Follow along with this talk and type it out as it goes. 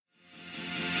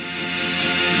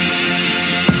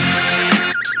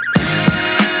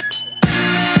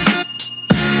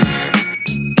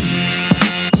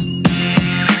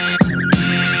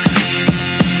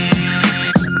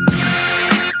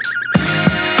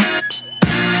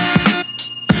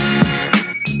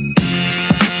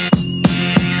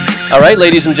All right,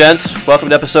 ladies and gents, welcome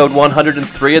to episode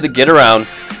 103 of the Get Around.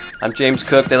 I'm James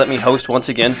Cook. They let me host once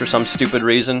again for some stupid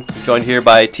reason. I'm joined here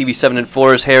by TV 7 and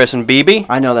 4's Harris and Beebe.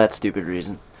 I know that stupid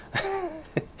reason.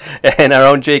 And our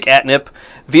own Jake Atnip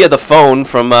via the phone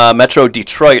from Metro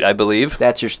Detroit, I believe.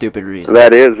 That's your stupid reason.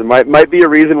 That is. It might be a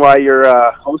reason why you're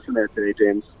hosting there today,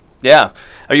 James. Yeah.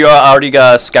 Are you already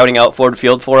scouting out Ford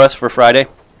Field for us for Friday?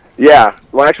 Yeah.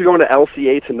 We're actually going to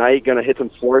LCA tonight. Going to hit some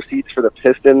floor seats for the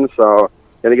Pistons, so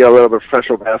going to get a little bit of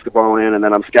professional basketball in, and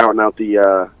then I'm scouting out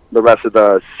the rest of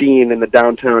the scene in the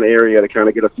downtown area to kind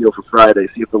of get a feel for Friday,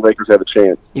 see if the Lakers have a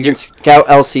chance. You can scout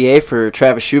LCA for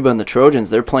Travis Schuba and the Trojans.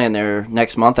 They're playing there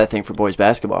next month, I think, for boys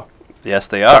basketball. Yes,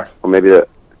 they are. Well, maybe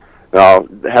I'll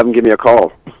have them give me a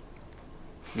call.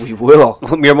 We will.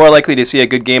 You're more likely to see a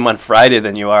good game on Friday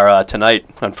than you are tonight,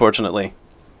 unfortunately.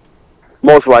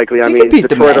 Most likely. I mean, beat Detroit,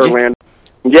 the Magic. Orlando.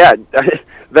 Yeah,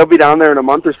 they'll be down there in a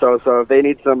month or so. So if they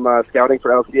need some scouting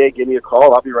for LCA, give me a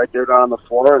call. I'll be right there down on the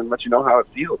floor and let you know how it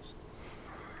feels.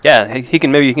 Yeah, he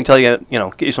can tell you,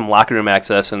 get you some locker room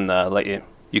access and let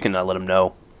you can let him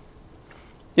know,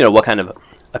 what kind of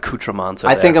accoutrements are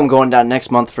I there. think I'm going down next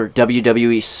month for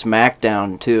WWE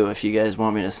SmackDown, too, if you guys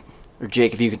want me to. Or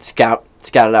Jake, if you could scout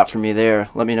it out for me there.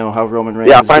 Let me know how Roman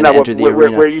Reigns is going to enter the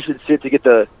arena. Where you should sit to get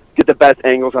the best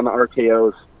angles on the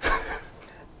RKOs.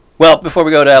 Well, before we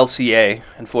go to LCA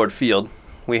and Ford Field,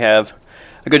 we have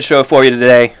a good show for you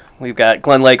today. We've got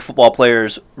Glen Lake football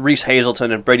players Reece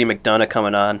Hazelton and Brady McDonough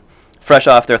coming on, fresh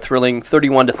off their thrilling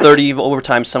 31-30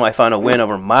 overtime semifinal win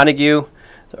over Montague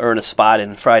to earn a spot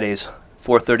in Friday's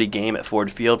 4:30 game at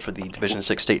Ford Field for the Division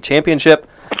VI state championship.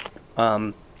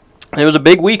 It was a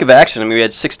big week of action. I mean, we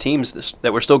had 6 teams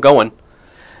that were still going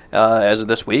as of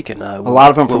this week, and a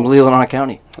lot of them from Leland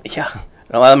County. Yeah,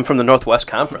 a lot of them from the Northwest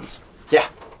Conference. Yeah.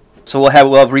 So we'll have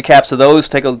recaps of those.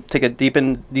 Take a deep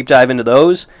dive into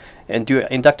those, and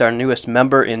induct our newest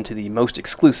member into the most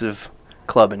exclusive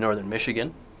club in Northern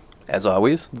Michigan, as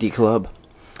always. The club.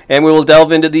 And we will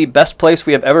delve into the best place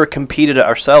we have ever competed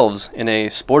ourselves in a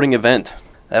sporting event.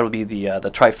 That will be the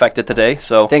trifecta today.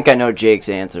 So I think I know Jake's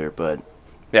answer, but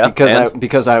yeah,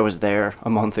 because I was there a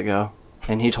month ago,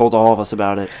 and he told all of us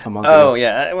about it a month ago. Oh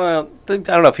yeah, well I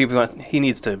don't know if he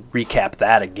needs to recap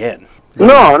that again.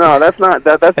 No, that's not.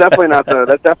 That's definitely not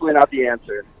the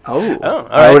answer. Oh, all right.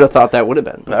 I would have thought that would have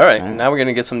been. All right, now we're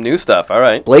gonna get some new stuff. All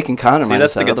right, Blake and Connor. See,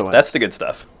 that's the good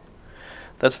stuff.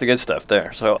 That's the good stuff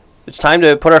there. So it's time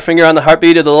to put our finger on the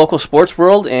heartbeat of the local sports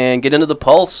world and get into the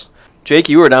pulse. Jake,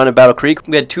 you were down in Battle Creek.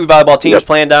 We had 2 volleyball teams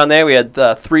playing down there. We had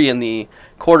 3 in the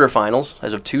quarterfinals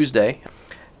as of Tuesday.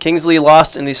 Kingsley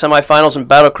lost in the semifinals in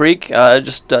Battle Creek.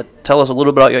 Just tell us a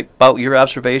little bit about your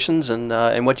observations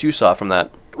and what you saw from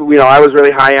that. I was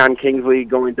really high on Kingsley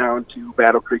going down to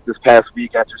Battle Creek this past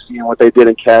week after seeing what they did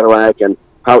in Cadillac and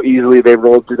how easily they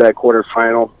rolled through that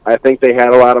quarterfinal. I think they had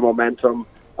a lot of momentum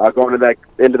going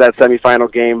into that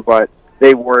semifinal game, but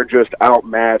they were just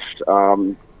outmatched.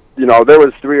 There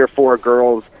was 3 or 4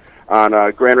 girls on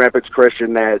Grand Rapids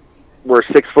Christian that were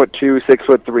 6'2",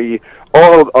 6'3",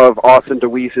 all of Austin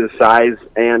DeWeese's size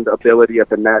and ability at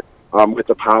the net with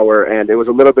the power, and it was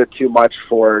a little bit too much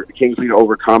for Kingsley to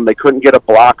overcome. They couldn't get a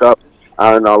block up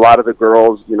on a lot of the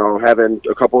girls. Having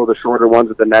a couple of the shorter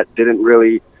ones at the net didn't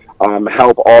really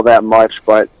help all that much.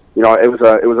 But it was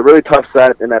a really tough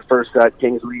set in that first set.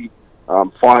 Kingsley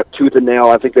fought tooth and nail.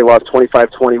 I think they lost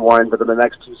 25-21, but in the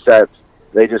next 2 sets,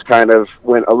 they just kind of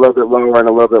went a little bit lower and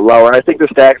a little bit lower. I think the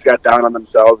Stags got down on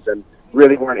themselves and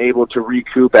really weren't able to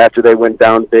recoup after they went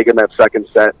down big in that second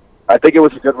set. I think it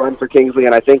was a good run for Kingsley,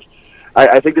 and I think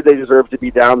that they deserve to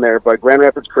be down there. But Grand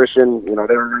Rapids Christian, they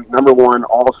were number 1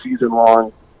 all season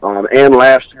long, and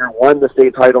last year won the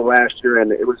state title last year,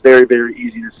 and it was very, very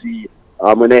easy to see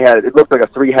when it looked like a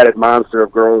 3-headed monster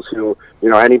of girls who,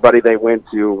 anybody they went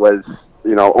to was,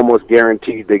 almost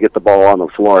guaranteed they get the ball on the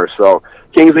floor. So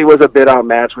Kingsley was a bit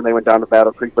outmatched when they went down to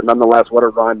Battle Creek, but nonetheless, what a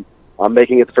run.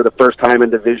 Making it for the first time in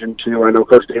Division II. I know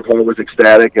Coach Dave Hall was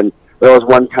ecstatic, and there was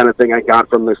one kind of thing I got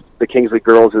from the Kingsley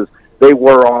girls is they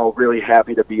were all really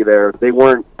happy to be there. They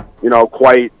weren't,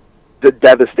 quite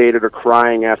devastated or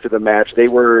crying after the match. They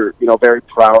were, very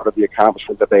proud of the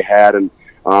accomplishment that they had, and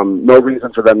no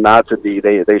reason for them not to be.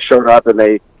 They showed up, and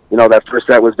they, that first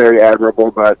set was very admirable,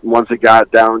 but once it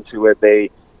got down to it, they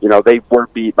were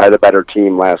beat by the better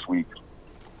team last week.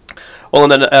 Well,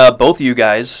 and then both of you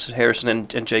guys, Harrison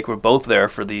and Jake, were both there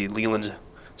for the Leland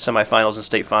semifinals and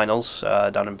state finals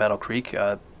down in Battle Creek.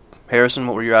 Harrison,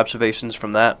 what were your observations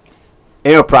from that?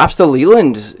 Props to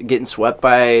Leland getting swept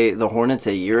by the Hornets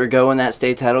a year ago in that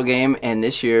state title game, and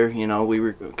this year, we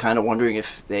were kind of wondering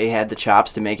if they had the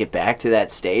chops to make it back to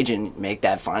that stage and make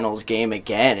that finals game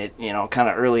again. It, kind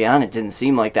of early on, it didn't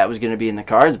seem like that was going to be in the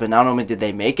cards, but not only did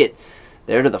they make it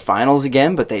there to the finals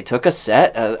again, but they took a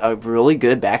set, a really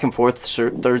good back and forth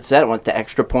third set, went to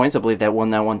extra points. I believe they won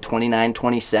that one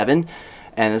 29-27.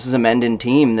 And this is a Mendon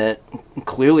team that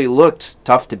clearly looked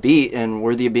tough to beat and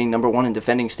worthy of being number one in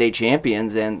defending state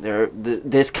champions. And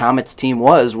this Comets team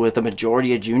was, with a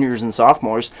majority of juniors and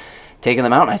sophomores, taking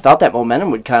them out. And I thought that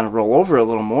momentum would kind of roll over a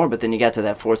little more, but then you got to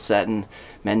that fourth set, and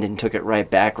Mendon took it right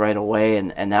back right away.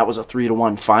 And that was a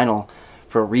 3-1 final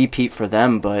for a repeat for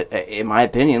them. But in my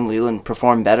opinion, Leland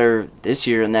performed better this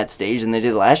year in that stage than they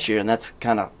did last year. And that's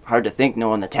kind of hard to think,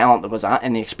 knowing the talent that was on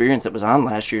and the experience that was on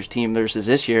last year's team versus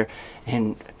this year.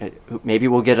 And maybe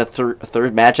we'll get a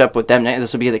third matchup with them.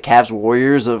 This will be the Cavs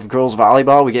Warriors of girls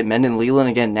volleyball. We get Mendon Leland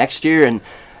again next year. And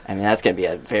I mean, that's going to be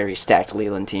a very stacked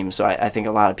Leland team. So I think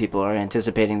a lot of people are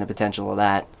anticipating the potential of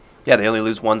that. Yeah, they only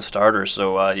lose one starter,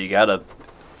 so you got to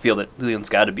feel that Leland's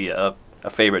got to be a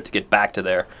favorite to get back to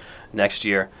there next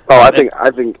year. Oh, I think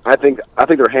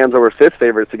they're hands over fist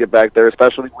favorites to get back there,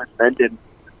 especially with Mendon.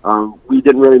 We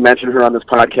didn't really mention her on this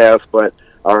podcast, but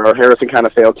or Harrison kind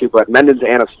of failed to. But Mendon's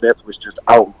Anna Smith was just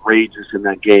outrageous in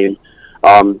that game.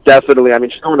 Definitely, I mean,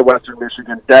 she's going to Western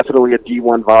Michigan. Definitely a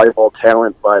D1 volleyball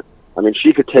talent, but I mean,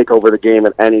 she could take over the game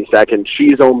at any second.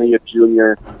 She's only a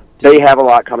junior. They have a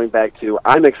lot coming back too.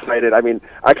 I'm excited. I mean,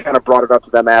 I kind of brought it up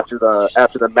to them after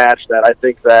the match that I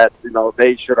think that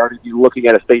they should already be looking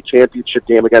at a state championship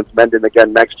game against Mendon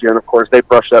again next year. And of course, they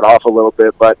brushed that off a little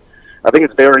bit, but I think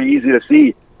it's very easy to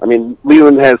see. I mean,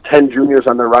 Leland has 10 juniors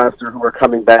on their roster who are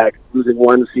coming back, losing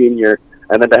one senior,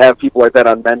 and then to have people like that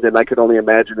on Mendon, I could only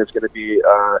imagine it's going to be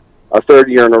a third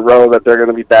year in a row that they're going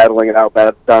to be battling it out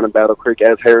down in Battle Creek.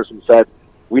 As Harrison said,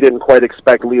 we didn't quite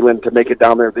expect Leland to make it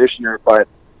down there this year, but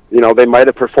they might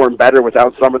have performed better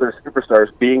without some of their superstars.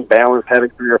 Being balanced, having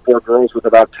 3 or 4 girls with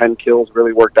about 10 kills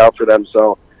really worked out for them.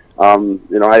 So, I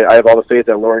have all the faith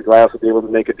that Lauren Glass will be able to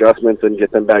make adjustments and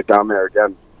get them back down there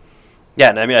again. Yeah,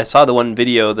 and I mean, I saw the one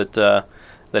video that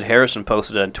Harrison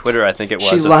posted on Twitter, I think it was.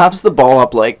 She lobs the ball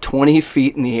up like 20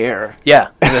 feet in the air. Yeah,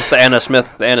 and that's the Anna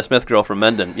Smith girl from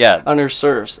Mendon. Yeah, on her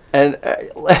serves, and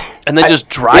then just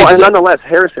drives. Well, and nonetheless,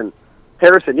 Harrison,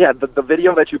 yeah, the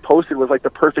video that you posted was like the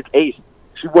perfect ace.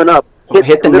 She went up,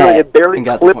 hit the net, it barely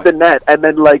clipped the net, and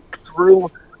then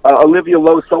threw Olivia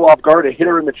Lowe so off guard, it hit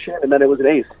her in the chin, and then it was an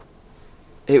ace.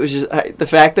 It was just the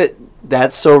fact that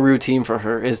that's so routine for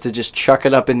her, is to just chuck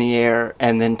it up in the air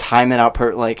and then time it out.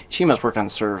 She must work on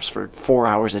serves for 4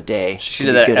 hours a day. She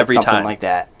did that every time, like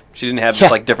that. She didn't have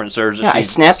just different serves. Yeah, I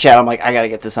Snapchat. I'm like, I gotta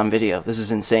get this on video. This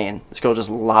is insane. This girl just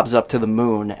lobs it up to the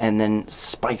moon and then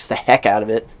spikes the heck out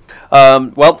of it.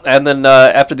 Well, and then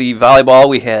after the volleyball,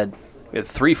 we had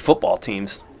 3 football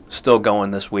teams still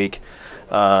going this week.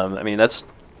 I mean, that's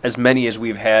as many as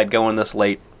we've had going this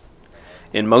late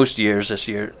in most years this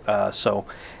year. So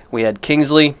we had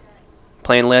Kingsley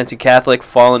playing Lansing Catholic,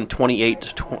 falling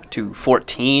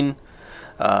 28-14.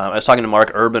 I was talking to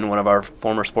Mark Urban, one of our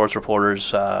former sports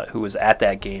reporters, who was at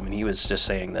that game, and he was just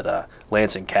saying that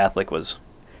Lansing Catholic was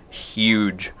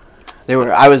huge.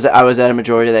 I was at a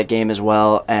majority of that game as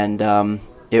well, and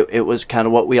it was kind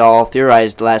of what we all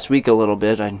theorized last week a little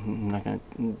bit. I'm not going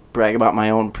to brag about my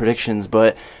own predictions,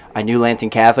 but I knew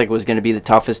Lansing Catholic was going to be the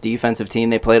toughest defensive team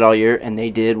they played all year, and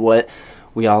they did what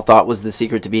we all thought was the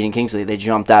secret to beating Kingsley. They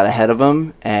jumped out ahead of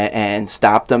them and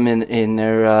stopped them in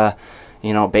their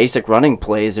basic running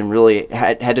plays, and really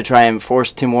had to try and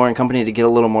force Tim Moore and company to get a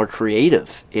little more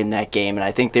creative in that game. And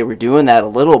I think they were doing that a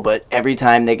little, but every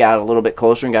time they got a little bit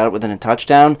closer and got it within a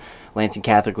touchdown, Lansing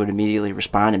Catholic would immediately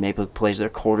respond and make plays. Their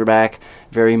quarterback,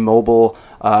 very mobile.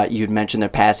 You'd mentioned their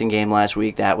passing game last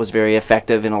week. That was very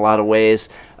effective in a lot of ways.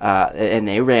 And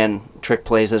they ran trick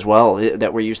plays as well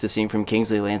that we're used to seeing from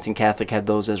Kingsley. Lansing Catholic had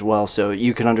those as well. So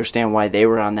you can understand why they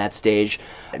were on that stage.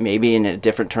 Maybe in a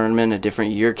different tournament, a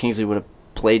different year, Kingsley would have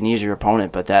played an easier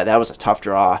opponent, but that was a tough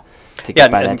draw to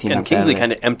get by that team. And Kingsley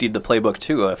kind of emptied the playbook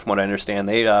too, from what I understand.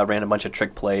 They ran a bunch of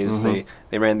trick plays. Mm-hmm.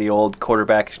 They ran the old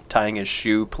quarterback tying his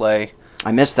shoe play.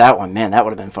 I missed that one. Man, that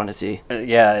would have been fun to see.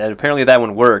 Yeah, apparently that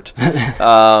one worked, but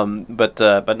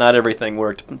not everything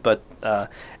worked. But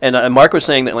Mark was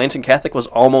saying that Lansing Catholic was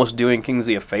almost doing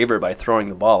Kingsley a favor by throwing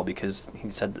the ball, because he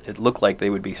said it looked like they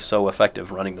would be so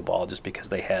effective running the ball just because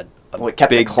they had a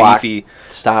big, beefy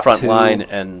front line.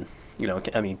 And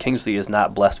Kingsley is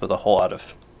not blessed with a whole lot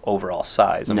of overall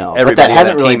size. No, everybody but that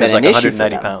hasn't on that really team been is like an issue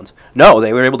 190 for them. pounds. No,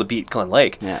 they were able to beat Glen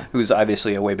Lake, yeah, who's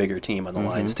obviously a way bigger team on the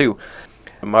lines too.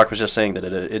 Mark was just saying that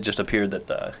it just appeared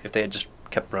that if they had just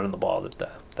kept running the ball,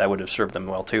 that would have served them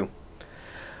well too.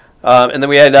 And then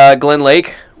we had Glen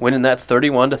Lake winning that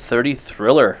 31-30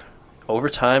 thriller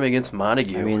overtime against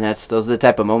Montague. I mean, those are the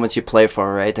type of moments you play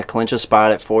for, right? To clinch a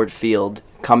spot at Ford Field,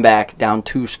 come back down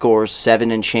 2 scores,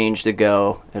 7 and change to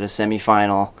go at a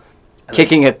semifinal,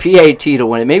 kicking a PAT to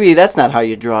win it. Maybe that's not how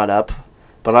you draw it up,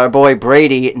 but our boy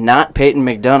Brady, not Peyton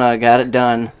McDonough, got it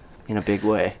done in a big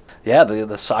way. Yeah,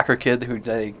 the soccer kid who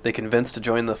they convinced to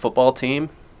join the football team,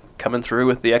 coming through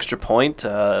with the extra point.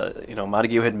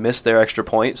 Montague had missed their extra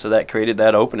point, so that created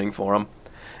that opening for them,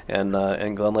 and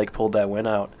Glen Lake pulled that win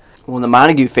out. Well, the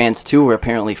Montague fans, too, were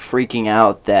apparently freaking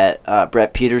out that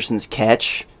Brett Peterson's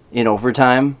catch in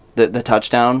overtime, the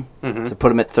touchdown, to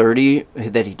put him at 30,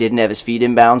 that he didn't have his feet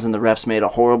in bounds, and the refs made a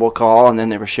horrible call, and then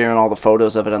they were sharing all the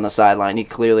photos of it on the sideline. He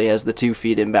clearly has the 2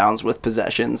 feet in bounds with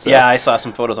possession. So yeah, I saw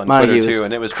some photos on Montague Twitter, too,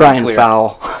 and it was crying pretty clear.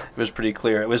 Foul. It was pretty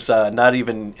clear. It was not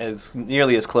even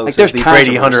nearly as close Like, as the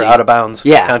Brady Hunter out-of-bounds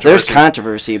controversy. There's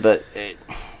controversy, but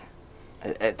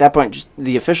at that point,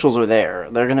 the officials are there.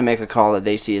 They're going to make a call that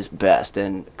they see as best,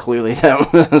 and clearly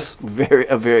that was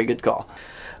a very good call.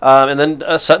 And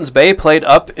then Sutton's Bay played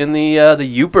up in the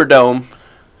Uper Dome.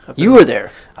 You were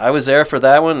there. I was there for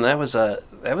that one. That was a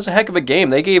heck of a game.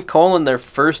 They gave Colin their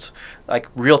first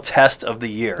real test of the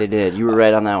year. They did. You were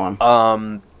right on that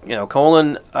one.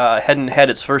 Colin hadn't had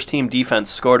its first team defense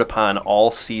scored upon all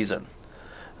season.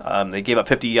 They gave up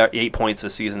 58 points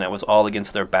this season. That was all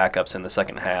against their backups in the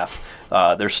second half.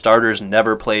 Their starters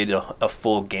never played a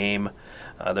full game.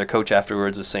 Their coach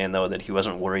afterwards was saying, though, that he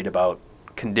wasn't worried about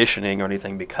conditioning or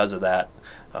anything because of that,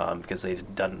 because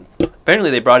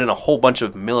apparently they brought in a whole bunch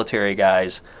of military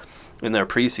guys in their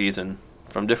preseason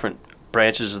from different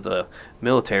branches of the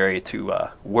military to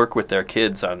work with their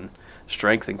kids on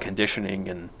strength and conditioning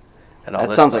and all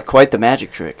that sounds stuff. like quite the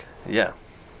magic trick. Yeah,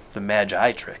 the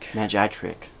Magi trick. Magi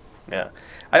trick. Yeah,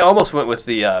 I almost went with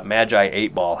the Magi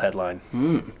 8-ball headline.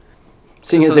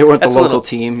 Seeing as they weren't the local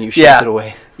team, you shipped it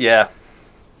away. Yeah,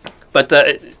 but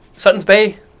Sutton's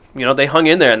Bay, they hung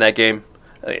in there in that game.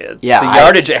 The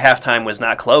yardage at halftime was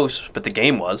not close, but the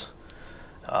game was.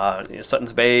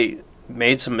 Sutton's Bay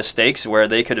made some mistakes where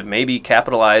they could have maybe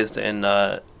capitalized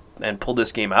and pulled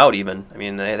this game out even. I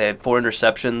mean, they had 4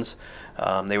 interceptions.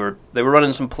 They were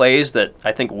running some plays that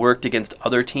I think worked against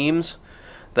other teams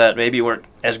that maybe weren't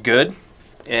as good,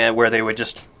 and where they would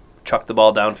just chuck the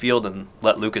ball downfield and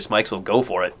let Lucas Mikesell go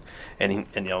for it. And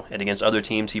against other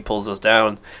teams, he pulls us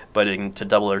down. But into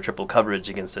double or triple coverage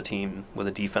against a team with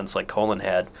a defense like Colin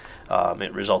had,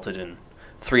 it resulted in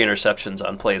 3 interceptions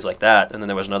on plays like that. And then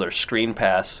there was another screen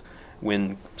pass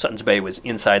when Sutton's Bay was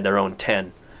inside their own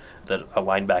 10 that a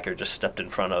linebacker just stepped in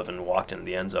front of and walked into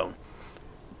the end zone.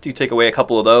 You take away a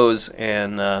couple of those,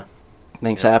 and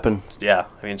things happen. Yeah,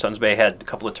 I mean, Sutton's Bay had a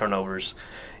couple of turnovers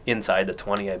inside the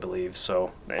 20, I believe.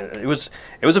 So it was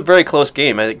a very close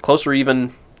game. I think closer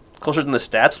than the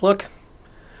stats look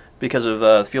because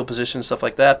of field position and stuff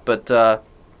like that. But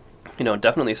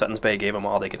definitely Sutton's Bay gave them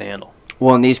all they could handle.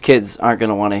 Well, and these kids aren't going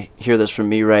to want to hear this from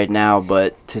me right now,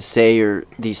 but to say you're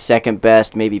the second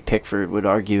best, maybe Pickford would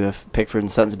argue if Pickford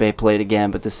and Sutton's Bay played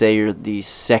again, but to say you're the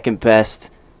second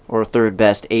best or third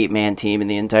best 8-man team in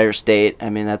the entire state,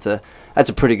 I mean, that's a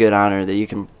pretty good honor that you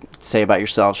can say about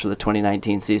yourselves for the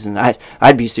 2019 season.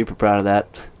 I'd be super proud of that.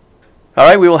 All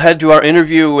right, we will head to our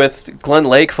interview with Glen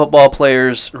Lake football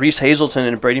players Reece Hazelton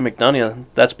and Brady McDonough.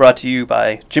 That's brought to you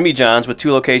by Jimmy John's with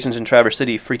 2 locations in Traverse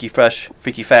City, Freaky Fresh,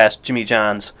 Freaky Fast, Jimmy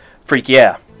John's, Freak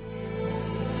Yeah.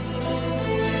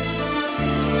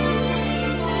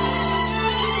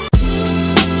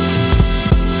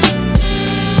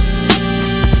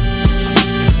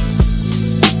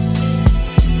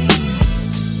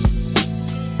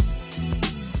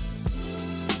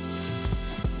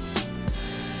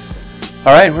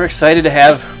 All right, we're excited to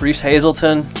have Reece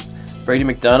Hazelton, Brady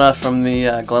McDonough from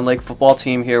the Glen Lake football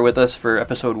team here with us for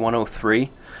episode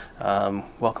 103.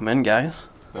 Welcome in, guys.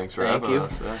 Thanks for having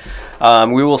us.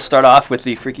 We will start off with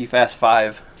the Freaky Fast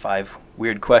 5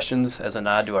 weird questions as a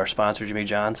nod to our sponsor, Jimmy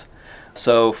John's.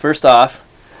 So first off,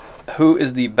 who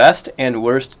is the best and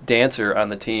worst dancer on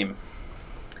the team?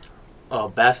 Oh,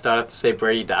 best, I'd have to say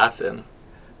Brady Dotson.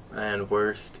 And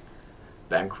worst,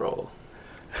 Ben Kroll.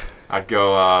 I'd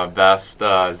go best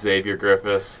Xavier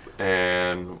Griffiths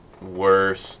and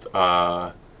worst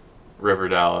River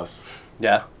Dallas.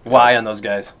 Yeah. Why on those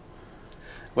guys?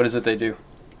 What is it they do?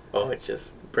 Oh, it's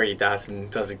just Brady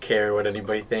Dotson doesn't care what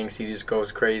anybody thinks. He just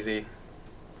goes crazy.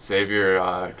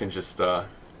 Xavier can just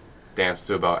dance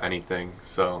to about anything.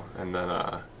 So, and then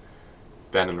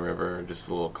Ben and River are just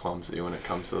a little clumsy when it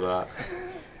comes to that.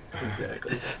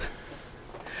 Exactly.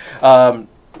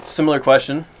 Similar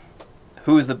question.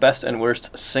 Who is the best and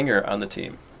worst singer on the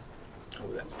team?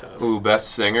 Oh, that's tough. Ooh, best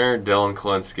singer, Dylan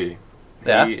Kalinsky.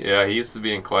 Yeah? He used to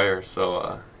be in choir,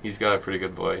 so he's got a pretty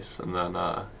good voice. And then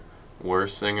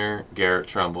worst singer, Garrett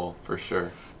Trumbull, for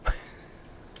sure.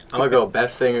 I'm going to go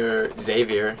best singer,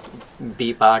 Xavier.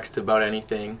 Beatboxed about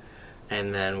anything.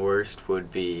 And then worst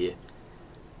would be,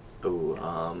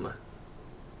 I'd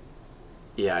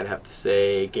have to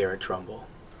say Garrett Trumbull.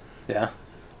 Yeah.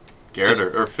 Garrett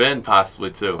or Finn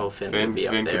possibly too. Oh, Finn could be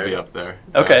up Finn there. could be up there.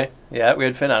 Okay. Yeah, we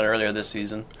had Finn on earlier this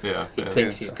season. Yeah. He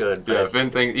thinks he's good, but Yeah, it's Finn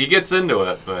thinks he gets into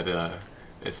it, but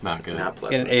it's not good. not Get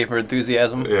pleasant. an A for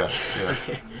enthusiasm. Yeah.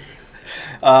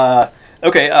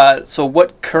 Okay, so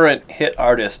what current hit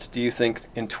artist do you think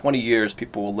in 20 years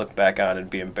people will look back on and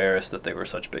be embarrassed that they were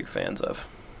such big fans of?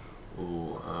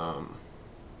 Ooh,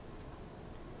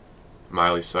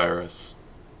 Miley Cyrus.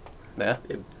 Yeah?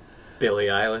 Billie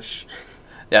Eilish.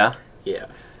 Yeah? Yeah.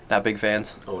 Not big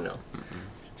fans? Oh, no.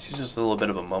 She's just a little bit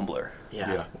of a mumbler,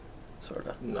 Yeah. sort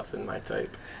of. Nothing my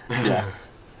type. Yeah.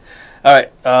 All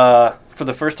right. For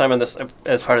the first time on this,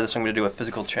 as part of this, I'm going to do a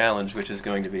physical challenge, which is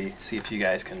going to be see if you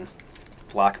guys can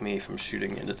block me from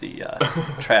shooting into the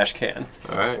trash can.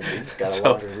 All right. He's got a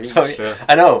longer reach. Yeah.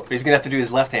 I know he's going to have to do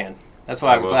his left hand. That's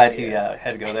why I'm Well, glad he had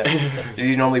to go there. Do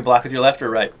you normally block with your left or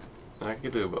right? I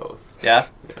could do both. Yeah.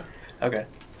 Yeah. Okay.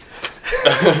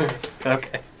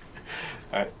 Okay.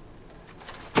 All right.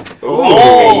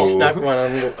 Oh, he snuck one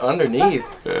underneath.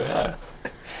 Yeah.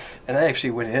 And that actually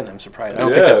went in. I'm surprised. I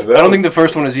Yeah, don't think the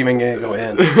first one is even going to go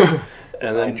in. And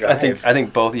then Line drive. I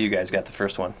think both of you guys got the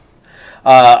first one.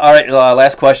 All right.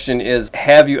 Last question is: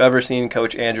 have you ever seen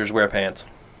Coach Andrews wear pants?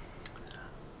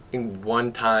 I think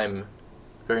one time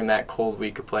during that cold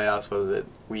week of playoffs, was it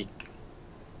week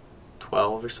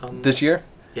 12 or something? This year?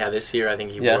 Yeah, this year I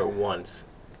think he Yeah. wore it once.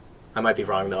 I might be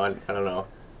wrong though. I don't know.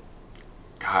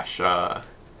 Gosh,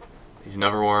 he's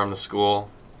never worn them to school.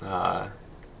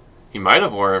 He might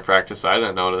have worn it in practice. I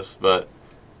didn't notice, but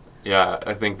yeah,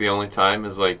 I think the only time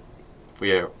is like if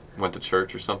we went to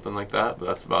church or something like that. But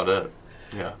that's about it.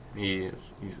 Yeah, he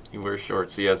wears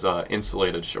shorts. He has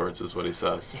insulated shorts, is what he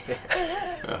says.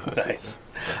 Nice.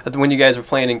 When you guys were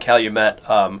playing in Calumet,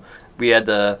 we had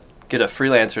to get a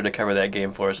freelancer to cover that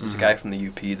game for us. There's a guy from the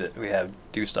UP that we have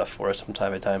do stuff for us from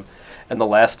time to time. And the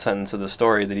last sentence of the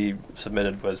story that he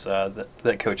submitted was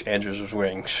that Coach Andrews was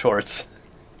wearing shorts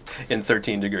in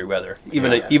 13-degree weather.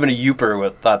 Even a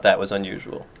Youper thought that was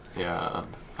unusual. Yeah,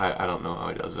 I don't know how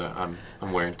he does it. I'm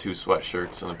wearing 2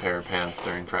 sweatshirts and a pair of pants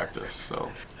during practice.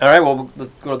 So. All right, well,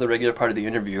 let's go to the regular part of the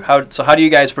interview. How do you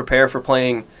guys prepare for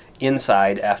playing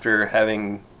inside after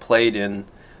having played in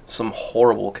some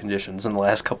horrible conditions in the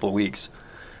last couple of weeks?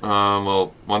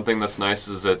 Well, one thing that's nice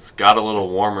is it's got a little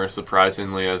warmer,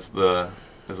 surprisingly, as the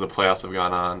playoffs have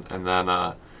gone on. And then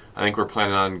I think we're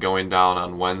planning on going down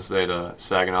on Wednesday to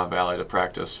Saginaw Valley to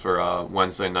practice for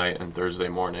Wednesday night and Thursday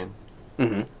morning.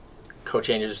 Mm-hmm.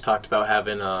 Coach Andrews just talked about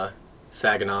having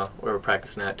Saginaw, where we're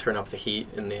practicing at, turn up the heat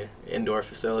in the indoor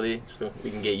facility so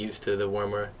we can get used to the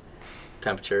warmer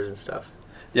temperatures and stuff.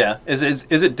 Yeah. Is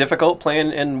it difficult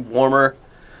playing in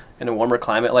a warmer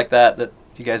climate like that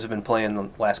you guys have been playing the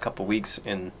last couple of weeks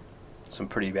in some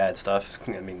pretty bad stuff?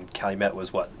 I mean, Calumet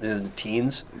was what, in the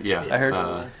teens? Yeah. I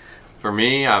heard. For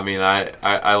me, I mean,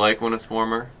 I like when it's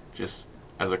warmer. Just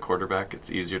as a quarterback,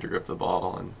 it's easier to grip the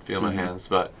ball and feel my hands.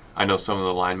 But I know some of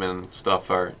the linemen and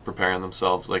stuff are preparing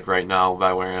themselves, like right now,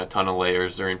 by wearing a ton of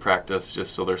layers during practice,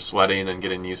 just so they're sweating and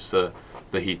getting used to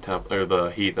the heat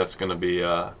that's going to be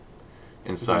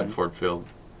inside Ford Field.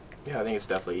 Yeah, I think it's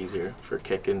definitely easier for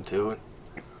kicking too.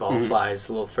 Ball flies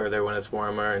a little further when it's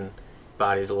warmer and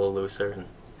body's a little looser. And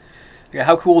Yeah,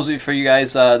 how cool is it for you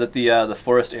guys that the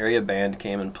Forest Area Band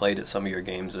came and played at some of your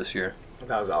games this year?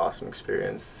 that was an awesome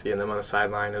experience. Seeing them on the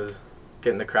sideline, it was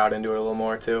getting the crowd into it a little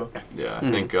more too. Yeah, I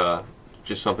think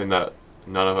just something that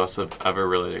none of us have ever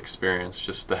really experienced,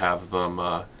 just to have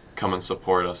them come and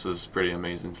support us is pretty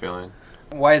amazing feeling.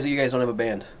 Why is it you guys don't have a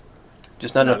band?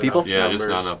 Just not enough people? Yeah, just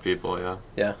not Numbers. enough people, yeah.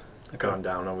 Yeah. Gone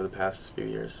down over the past few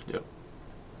years. Yep.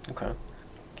 Okay.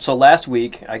 So last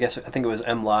week, I think it was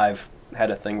M Live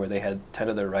had a thing where they had 10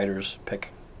 of their writers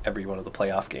pick every one of the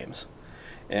playoff games.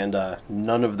 And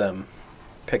none of them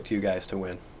picked you guys to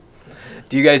win.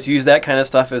 Do you guys use that kind of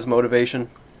stuff as motivation?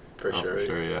 For sure. For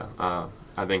sure, yeah.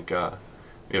 I think we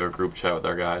have a group chat with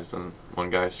our guys, and one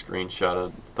guy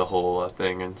screenshotted the whole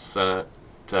thing and sent it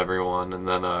to everyone, and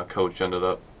then Coach ended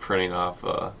up printing off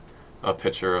a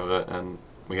picture of it, and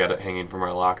we had it hanging from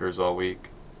our lockers all week.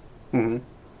 Mm-hmm.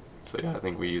 So, yeah, I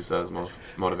think we use that as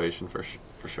motivation for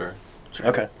sure.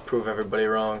 Okay. Prove everybody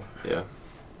wrong. Yeah.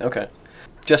 Okay.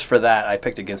 just for that, I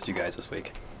picked against you guys this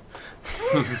week.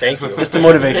 Thank you. Just to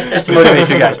motivate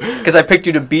you guys. Because I picked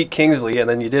you to beat Kingsley, and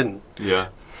then you didn't. Yeah.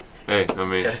 Hey, I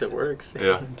mean. Guess it works.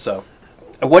 Yeah. So,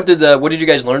 what did you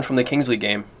guys learn from the Kingsley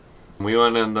game? We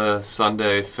went in the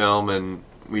Sunday film, and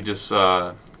we just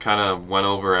kind of went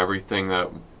over everything that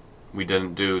we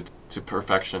didn't do to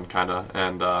perfection, kind of.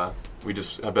 And we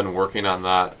just have been working on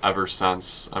that ever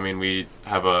since. I mean, we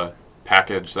have a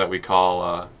package that we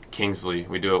call Kingsley.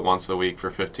 We do it once a week for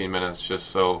 15 minutes just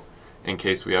so in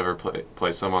case we ever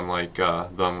play someone like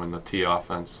them in the T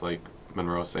offense, like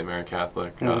Monroe St. Mary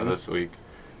Catholic this week.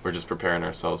 We're just preparing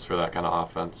ourselves for that kind of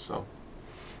offense. So,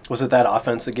 was it that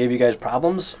offense that gave you guys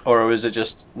problems, or was it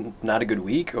just not a good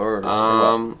week? Or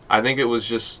I think it was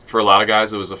just, for a lot of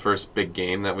guys, it was the first big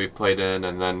game that we played in,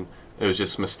 and then it was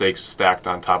just mistakes stacked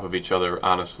on top of each other,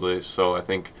 honestly. So I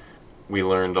think we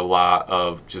learned a lot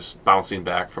of just bouncing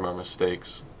back from our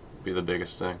mistakes would be the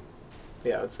biggest thing.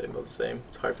 Yeah, I would say about the same.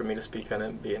 It's hard for me to speak on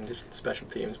it being just special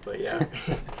teams, but yeah.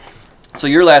 So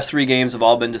your last 3 games have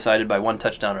all been decided by 1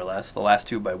 touchdown or less, the last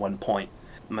 2 by 1 point.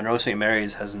 Monroe St.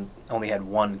 Mary's hasn't only had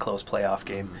 1 close playoff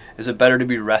game. Mm-hmm. Is it better to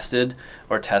be rested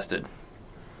or tested?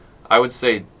 I would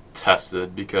say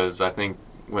tested, because I think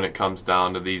when it comes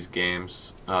down to these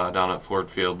games down at Ford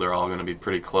Field, they're all going to be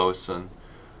pretty close, and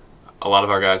a lot of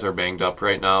our guys are banged up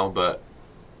right now, but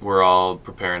we're all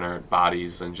preparing our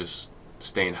bodies and just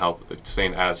staying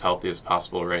as healthy as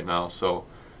possible right now. So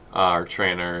our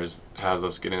trainer has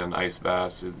us getting an ice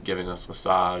bath, giving us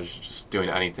massage, just doing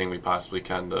anything we possibly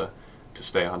can to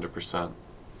stay 100%.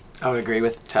 I would agree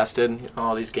with tested.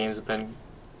 All these games have been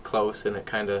close, and it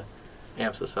kind of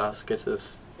amps us up, gets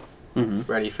us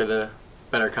ready for the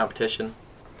better competition.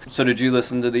 So did you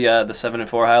listen to the 7 and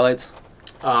 4 highlights?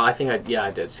 I think I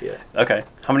did see it. Okay.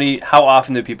 How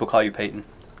often do people call you Peyton?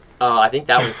 I think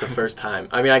that was the first time.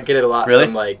 I mean, I get it a lot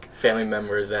from like family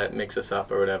members that mix us up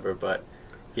or whatever, but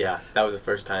yeah, that was the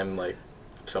first time like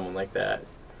someone like that.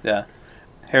 Yeah.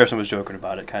 Harrison was joking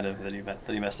about it, kind of, that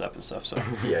he messed up and stuff. So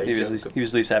yeah, he was at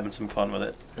least having some fun with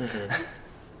it. Mm-hmm.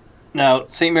 Now,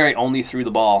 St. Mary only threw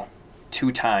the ball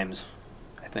 2 times,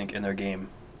 I think, in their game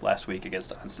last week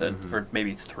against Onstead, or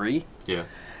maybe 3. Yeah.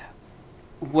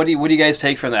 What do you guys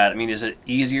take from that? I mean, is it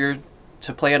easier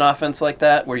to play an offense like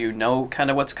that where you know kind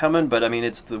of what's coming? But I mean,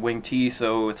 it's the wing T,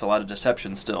 so it's a lot of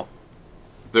deception still.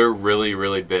 They're really,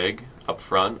 really big up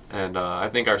front, and I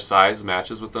think our size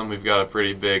matches with them. We've got a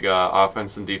pretty big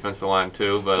offense and defensive line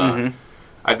too, but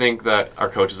I think that our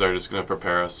coaches are just going to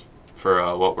prepare us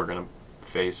for what we're going to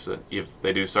face. If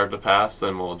they do start to pass,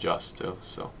 then we'll adjust too.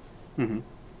 So.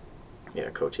 Yeah,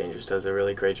 Coach Angers does a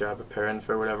really great job preparing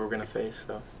for whatever we're going to face,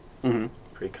 so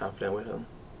pretty confident with him.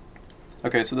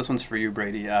 Okay, so this one's for you,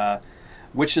 Brady.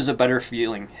 Which is a better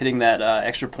feeling, hitting that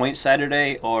extra point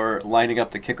Saturday or lining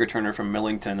up the kick returner from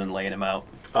Millington and laying him out?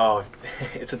 Oh,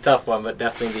 it's a tough one, but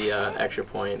definitely the extra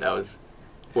point. That was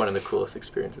one of the coolest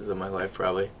experiences of my life,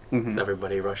 probably. It's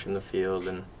everybody rushing the field,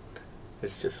 and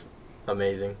it's just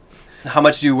amazing. How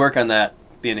much do you work on that,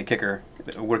 being a kicker,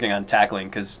 working on tackling?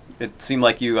 Because it seemed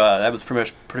like you that was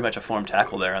pretty much a form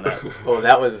tackle there on that. Oh,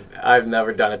 I've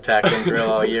never done a tackling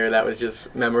drill all year. That was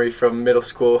just memory from middle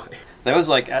school. That was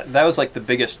like the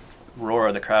biggest roar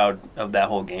of the crowd of that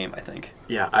whole game, I think.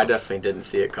 Yeah, I definitely didn't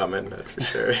see it coming, that's for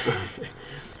sure.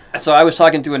 So I was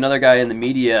talking to another guy in the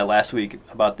media last week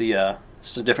about the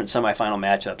some different semifinal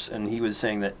matchups, and he was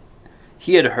saying that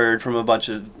he had heard from a bunch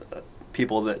of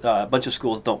people that a bunch of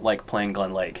schools don't like playing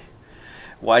Glen Lake.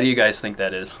 Why do you guys think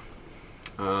that is?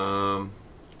 I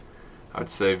would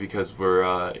say because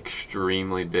we're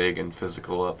extremely big and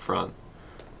physical up front.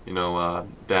 You know,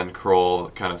 Ben Kroll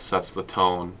kind of sets the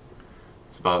tone.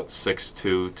 It's about 6'2",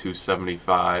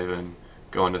 275, and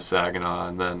going to Saginaw,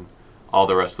 and then all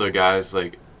the rest of the guys,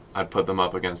 like, I'd put them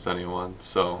up against anyone.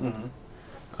 So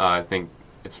I think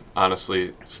it's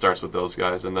honestly starts with those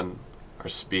guys, and then our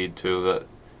speed too, that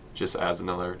just adds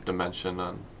another dimension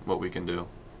on what we can do.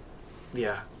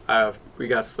 Yeah, we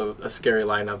got a scary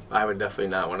lineup. I would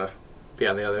definitely not want to be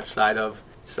on the other side of.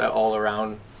 Just all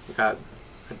around, we got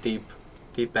a deep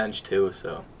bench too,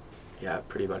 so yeah, it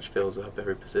pretty much fills up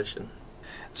every position.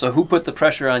 So who put the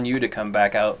pressure on you to come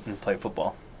back out and play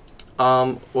football?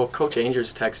 Well, Coach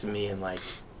Angers texted me in like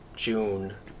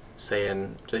June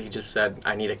saying, he just said,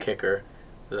 I need a kicker.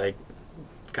 I was like,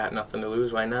 got nothing to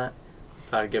lose, why not?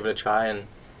 Thought I'd give it a try, and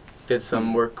did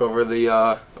some work over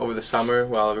the summer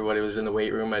while everybody was in the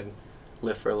weight room. I'd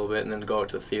lift for a little bit and then go out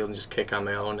to the field and just kick on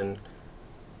my own, and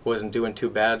wasn't doing too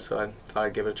bad, so I thought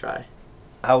I'd give it a try.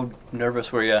 How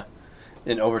nervous were you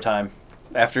in overtime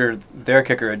after their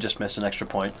kicker had just missed an extra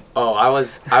point? Oh, I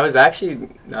was actually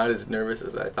not as nervous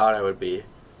as I thought I would be.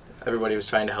 everybody was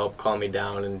trying to help calm me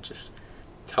down and just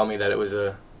tell me that it was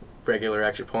a regular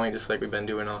extra point, just like we've been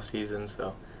doing all season.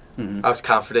 So I was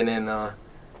confident in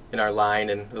our line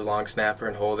and the long snapper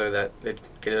and holder that they'd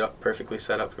get it up perfectly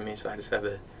set up for me. So I just had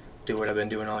to do what I've been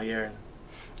doing all year.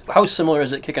 How similar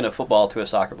is it kicking a football to a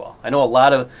soccer ball? I know a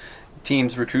lot of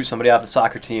teams recruit somebody off the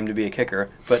soccer team to be a kicker,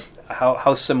 but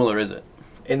how similar is it?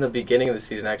 In the beginning of the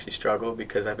season, I actually struggled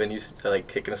because I've been used to like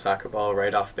kicking a soccer ball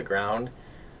right off the ground.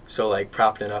 So like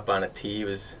propping it up on a tee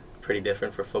was pretty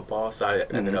different for football. So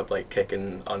I ended up like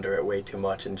kicking under it way too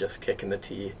much and just kicking the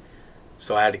tee.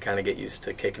 So I had to kind of get used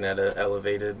to kicking at an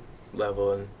elevated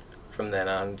level, and from then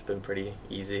on, it's been pretty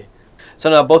easy. So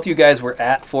now both you guys were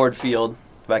at Ford Field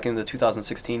back in the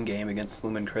 2016 game against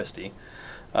Lumen Christi,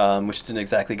 which didn't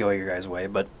exactly go your guys' way,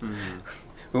 but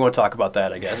we won't talk about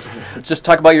that, I guess. Just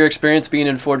talk about your experience being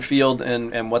in Ford Field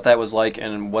and what that was like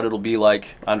and what it'll be like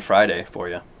on Friday for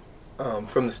you.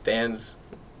 From the stands,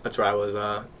 that's where I was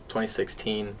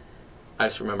 2016. I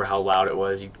just remember how loud it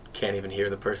was. You can't even hear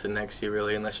the person next to you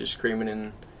really unless you're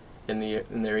screaming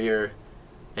in their ear.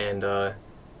 And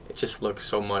it just looks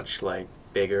so much like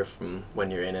bigger from when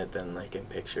you're in it than like in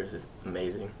pictures. It's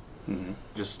amazing.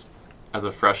 Just as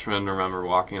a freshman, remember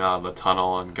walking out of the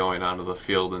tunnel and going onto the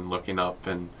field and looking up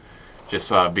and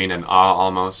just being in awe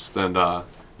almost. And,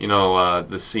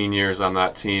 the seniors on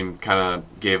that team kind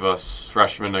of gave us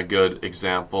freshmen a good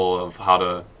example of how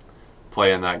to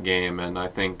play in that game. And I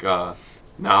think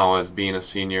now as being a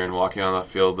senior and walking on that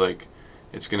field, like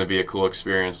it's going to be a cool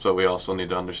experience, but we also need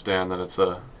to understand that it's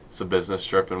a business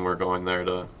trip and we're going there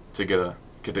to get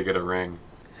a ring.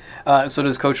 So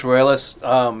does Coach Royales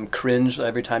cringe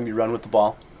every time you run with the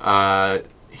ball?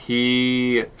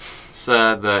 He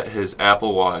said that his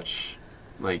Apple Watch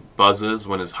like buzzes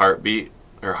when his heart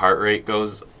rate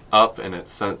goes up, and it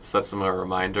sets him a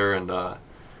reminder. And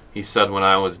he said when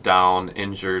I was down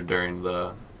injured during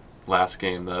the last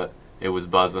game that it was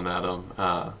buzzing at him.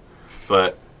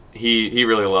 But he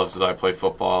really loves that I play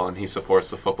football, and he supports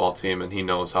the football team, and he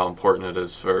knows how important it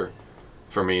is for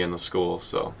me in the school.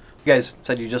 So you guys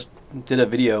said you just did a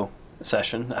video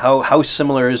session. How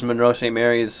similar is Monroe St.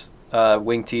 Mary's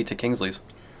wing tee to Kingsley's?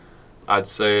 I'd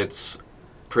say it's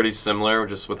pretty similar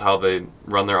just with how they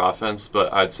run their offense,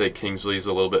 but I'd say Kingsley's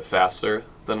a little bit faster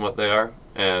than what they are,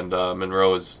 and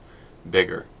Monroe is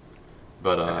bigger.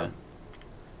 But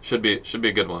should be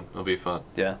a good one. It'll be fun.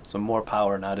 Yeah, so more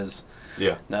power, not as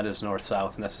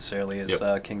north-south necessarily as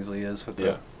Kingsley is with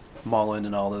the Mullen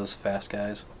and all those fast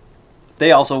guys.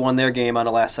 They also won their game on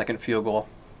a last-second field goal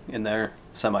in their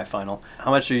semifinal. How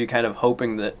much are you kind of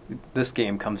hoping that this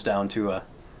game comes down to a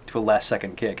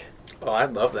last-second kick? Oh,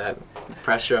 I'd love that. The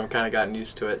pressure, I'm kind of gotten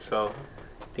used to it, so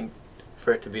I think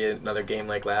for it to be another game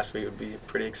like last week would be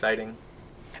pretty exciting.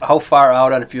 How far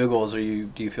out on field goals do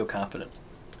you feel confident?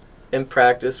 In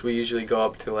practice, we usually go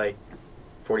up to like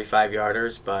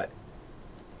 45-yarders, but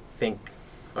I think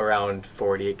around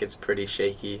 40 it gets pretty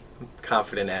shaky. I'm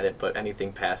confident at it, but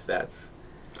anything past that's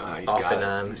off and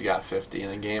on. He's got 50 in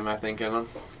a game, I think, in him.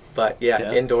 But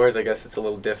yeah, indoors I guess it's a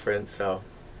little different, so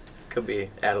it could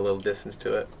be add a little distance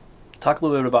to it. Talk a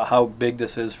little bit about how big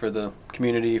this is for the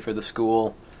community, for the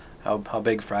school, how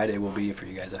big Friday will be for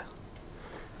you guys.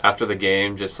 After the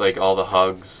game, just like all the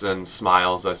hugs and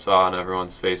smiles I saw on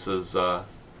everyone's faces, it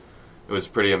was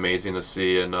pretty amazing to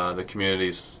see, and the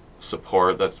community's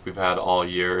support that we've had all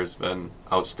year has been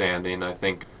outstanding. I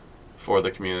think for the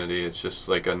community, it's just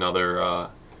like another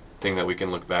thing that we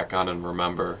can look back on and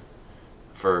remember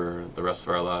for the rest of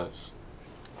our lives.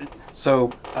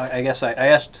 So I guess I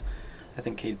asked, I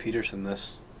think, Cade Peterson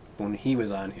this when he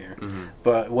was on here.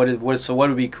 But what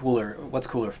would be cooler? What's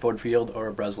cooler, Ford Field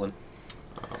or Breslin?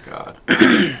 Oh God,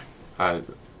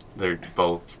 they're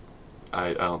both.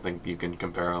 I don't think you can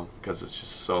compare them because it's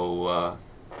just so.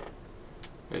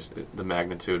 The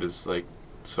magnitude is like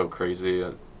so crazy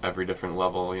at every different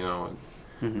level, and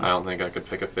I don't think I could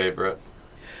pick a favorite.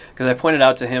 Because I pointed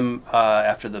out to him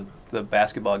after the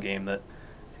basketball game that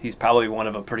he's probably one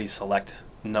of a pretty select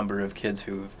number of kids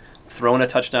who've thrown a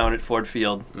touchdown at Ford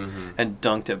Field and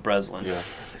dunked at Breslin. Yeah,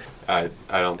 I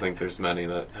don't think there's many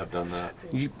that have done that.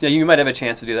 You might have a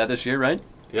chance to do that this year, right?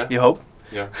 Yeah. You hope?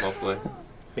 Yeah, hopefully.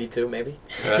 Me too, maybe.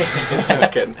 Yeah.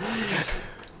 Just kidding.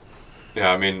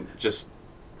 Yeah, I mean, just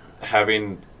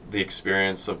having the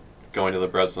experience of going to the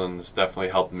Breslin has definitely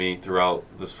helped me throughout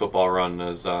this football run,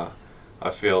 as I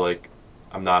feel like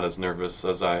I'm not as nervous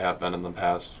as I have been in the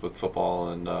past with football,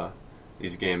 and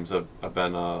these games have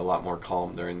been a lot more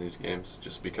calm during these games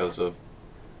just because of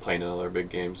playing in other big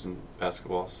games in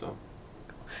basketball. So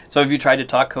have you tried to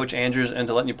talk Coach Andrews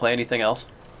into letting you play anything else?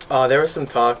 There was some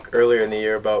talk earlier in the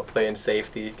year about playing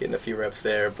safety, getting a few reps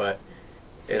there, but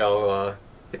it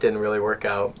didn't really work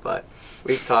out. But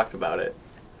we've talked about it.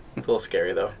 It's a little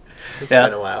scary though. It's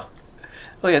been a while.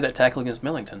 Well, yeah, that tackle against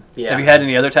Millington. Yeah. Have you had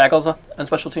any other tackles on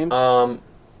special teams? I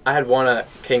had one at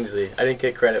Kingsley. I didn't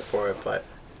get credit for it, but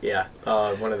yeah,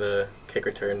 one of the kick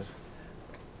returns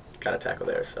got a tackle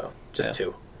there. So just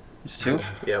 2. Just 2?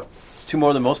 Yep. It's 2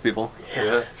 more than most people.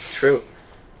 Yeah. True.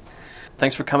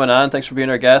 Thanks for coming on. Thanks for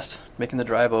being our guest, making the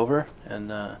drive over,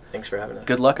 and thanks for having us.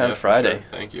 Good luck on Friday. Sure.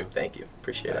 Thank you. Thank you.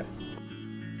 Appreciate it.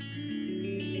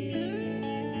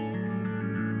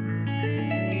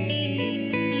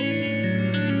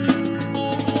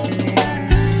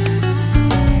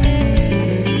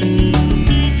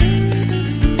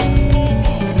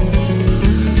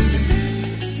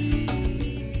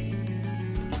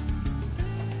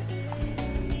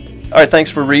 All right,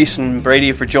 thanks for Reece and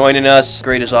Brady for joining us.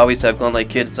 Great as always to have Glen Lake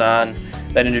kids on.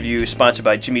 That interview is sponsored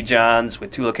by Jimmy John's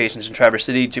with 2 locations in Traverse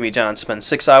City. Jimmy John's spends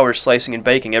 6 hours slicing and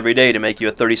baking every day to make you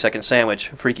a 30-second sandwich.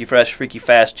 Freaky fresh, freaky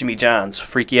fast, Jimmy John's.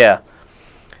 Freak yeah.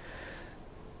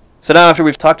 So now after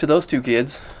we've talked to those 2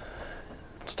 kids,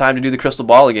 it's time to do the crystal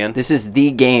ball again. This is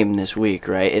the game this week,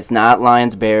 right? It's not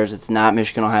Lions Bears. It's not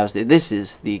Michigan Ohio State. This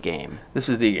is the game. This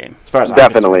is the game. As far as I'm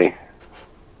Definitely. concerned.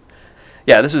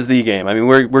 Yeah, this is the game. I mean,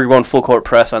 we're going full court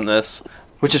press on this.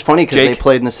 Which is funny because they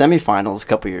played in the semifinals a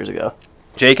couple years ago.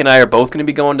 Jake and I are both going to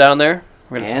be going down there.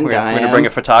 We're going to bring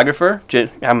a photographer.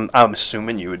 I'm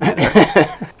assuming you would be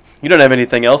there. You don't have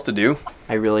anything else to do.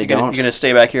 I really don't. You're going to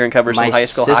stay back here and cover some high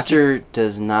school hockey? My sister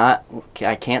does not.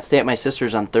 I can't stay at my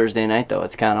sister's on Thursday night, though.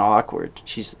 It's kind of awkward.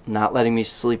 She's not letting me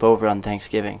sleep over on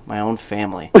Thanksgiving. My own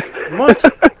family. What?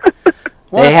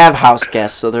 They have house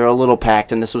guests, so they're a little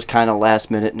packed, and this was kind of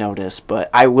last-minute notice. But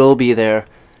I will be there.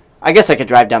 I guess I could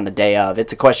drive down the day of.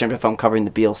 It's a question of if I'm covering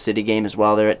the Beale City game as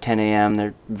well. They're at 10 a.m.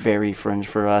 They're very fringe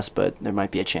for us, but there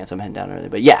might be a chance I'm heading down early.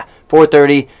 But, yeah,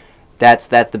 4:30, that's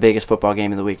the biggest football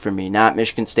game of the week for me, not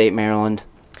Michigan State, Maryland.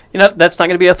 You know, that's not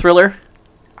going to be a thriller?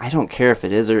 I don't care if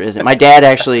it is or isn't. My dad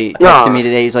actually texted me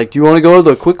today. He's like, do you want to go to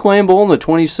the Quick Lane Bowl in the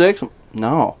 26th?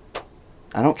 No.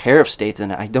 I don't care if State's in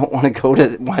it. I don't want to go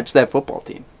to watch that football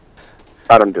team.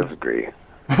 I don't disagree.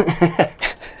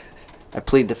 I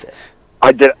plead the fifth.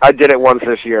 I did it once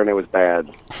this year, and it was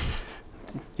bad.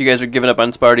 You guys are giving up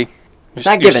on Sparty? It's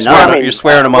not giving up. You're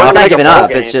swearing them off? It's not giving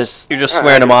up. It's just... You're just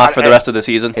swearing them off for the rest of the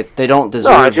season? They don't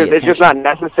deserve the attention. It's just not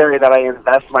necessary that I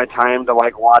invest my time to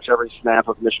watch every snap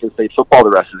of Michigan State football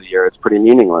the rest of the year. It's pretty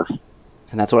meaningless.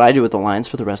 And that's what I do with the Lions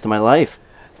for the rest of my life.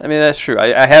 I mean, that's true.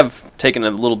 I have taken a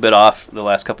little bit off the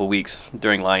last couple of weeks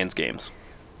during Lions games.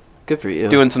 Good for you.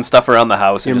 Doing some stuff around the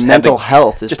house. Your mental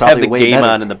health is probably way better. Just have the game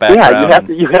on in the background.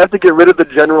 Yeah, you have to get rid of the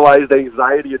generalized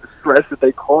anxiety and stress that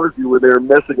they cause you when they're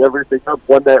messing everything up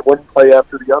one play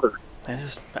after the other.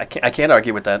 I can't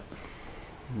argue with that.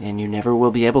 And you never will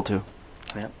be able to.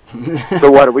 Yeah. So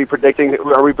what are we predicting?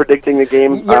 Are we predicting the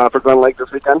game for Glen Lake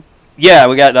this weekend? Yeah,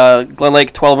 we got Glen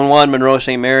Lake 12-1, Monroe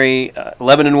St. Mary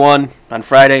 11-1 on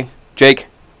Friday. Jake,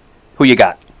 who you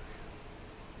got?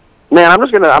 Man, I'm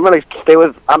gonna stay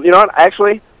with. You know what?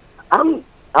 Actually, I'm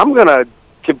gonna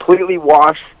completely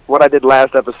wash what I did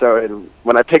last episode, and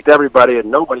when I picked everybody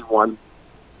and nobody won.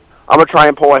 I'm gonna try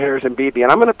and pull a Harrison beat me,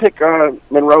 and I'm gonna pick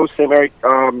Monroe St. Mary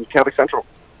Catholic Central.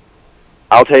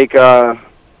 I'll take the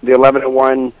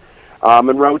 11-1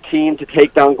 Monroe team to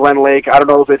take down Glen Lake. I don't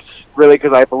know if it's really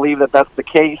because I believe that that's the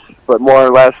case, but more or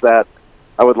less that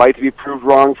I would like to be proved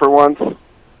wrong for once.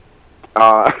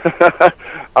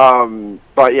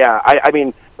 But yeah, I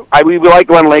mean, we like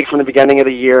Glen Lake from the beginning of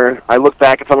the year. I look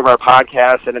back at some of our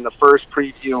podcasts, and in the first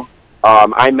preview,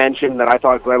 I mentioned that I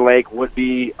thought Glen Lake would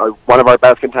be one of our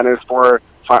best contenders for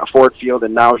Ford Field,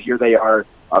 and now here they are.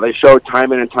 They showed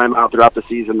time in and time out throughout the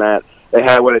season that they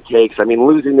had what it takes. I mean,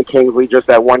 losing to Kingsley just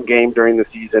that one game during the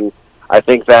season, I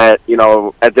think that, you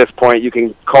know, at this point you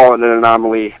can call it an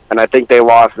anomaly, and I think they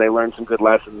lost. They learned some good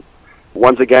lessons.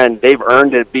 Once again, they've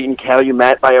earned it, beating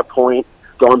Calumet by a point,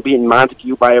 beating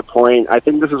Montague by a point. I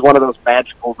think this is one of those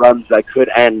magical runs that could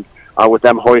end with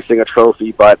them hoisting a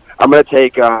trophy, but I'm going to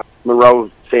take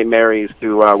Monroe St. Mary's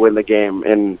to win the game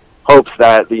in hopes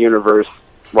that the universe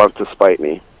loves to spite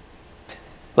me.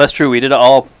 Well, that's true. We did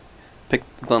all pick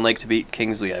Glen Lake to beat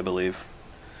Kingsley, I believe.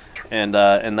 And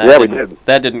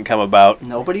that didn't come about.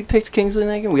 Nobody picked Kingsley in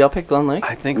that game? We all picked Glen Lake?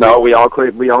 I think we all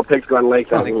picked Glen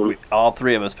Lake. I think all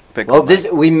three of us picked Glen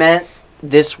Lake. We meant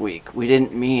this week. We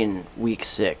didn't mean week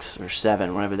 6 or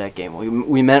 7, whatever that game was.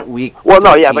 We meant week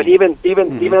 13. But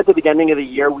even at the beginning of the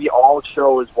year, we all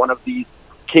chose one of these,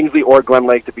 Kingsley or Glen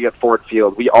Lake, to be at Ford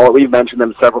Field. We mentioned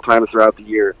them several times throughout the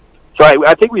year. So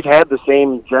I think we've had the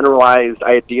same generalized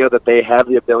idea that they have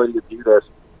the ability to do this.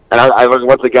 And I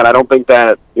once again, I don't think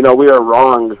that, we are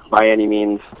wrong by any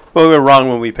means. Well, we were wrong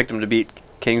when we picked them to beat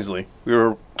Kingsley. We were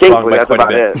wrong by that's quite a about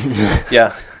bit. it.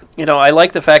 Yeah. I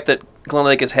like the fact that Glen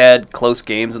Lake has had close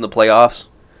games in the playoffs.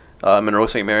 Monroe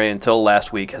St. Mary until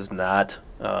last week has not.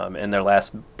 And their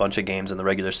last bunch of games in the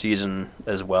regular season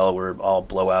as well were all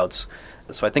blowouts.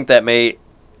 So I think that may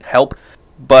help.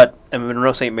 But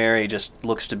Monroe St. Mary just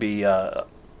looks to be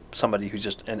somebody who's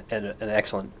just an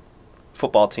excellent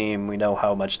football team. We know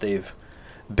how much they've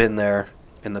been there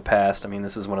in the past. I mean,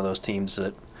 this is one of those teams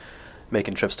that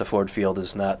making trips to Ford Field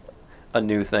is not a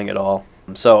new thing at all.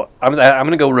 So I'm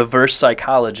going to go reverse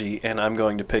psychology, and I'm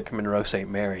going to pick Monroe St.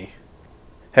 Mary.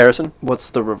 Harrison? What's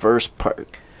the reverse part?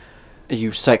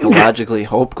 You psychologically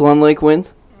hope Glen Lake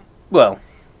wins? Well,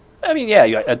 I mean, yeah,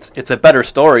 it's a better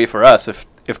story for us if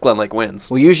Glen Lake wins.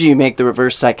 Well, usually you make the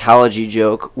reverse psychology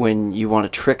joke when you want to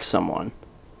trick someone.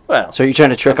 Well, so are you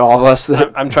trying to trick all of us?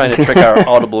 I'm trying to trick our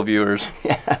Audible viewers.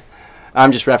 Yeah.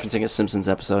 I'm just referencing a Simpsons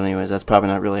episode anyways. That's probably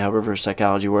not really how reverse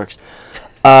psychology works.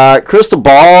 Crystal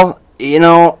ball,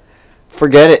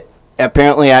 forget it.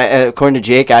 Apparently, according to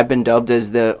Jake, I've been dubbed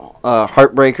as the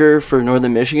heartbreaker for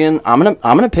Northern Michigan. I'm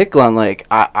gonna pick Glen Lake.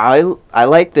 I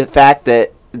like the fact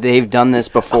that they've done this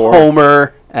before.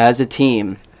 Homer as a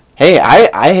team. Hey,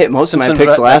 I hit most Simpsons of my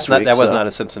picks last week. That was not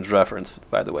a Simpsons reference,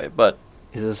 by the way, but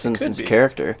is a Simpsons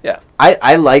character. Yeah.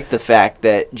 I like the fact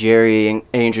that Jerry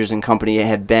Angers and company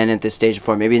had been at this stage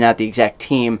before. Maybe not the exact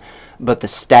team, but the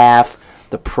staff,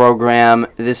 the program.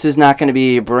 This is not going to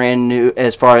be brand new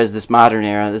as far as this modern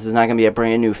era. This is not going to be a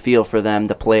brand new feel for them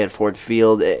to play at Ford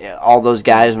Field. All those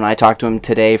guys, when I talked to them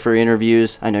today for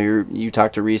interviews, I know you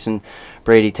talked to Reece and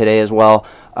Brady today as well.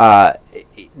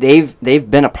 They've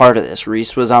been a part of this.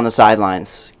 Reece was on the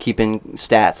sidelines keeping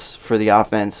stats for the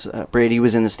offense. Brady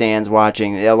was in the stands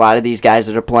watching. A lot of these guys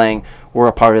that are playing were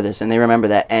a part of this, and they remember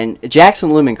that. And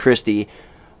Jackson Lumen Christie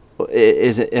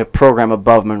is a program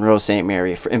above Monroe St.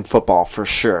 Mary in football for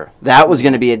sure. That was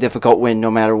going to be a difficult win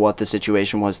no matter what the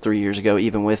situation was 3 years ago,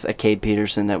 even with a Cade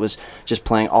Peterson that was just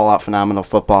playing all-out phenomenal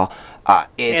football.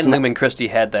 And Lumen Christie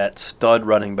had that stud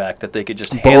running back that they could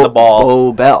just hand the ball.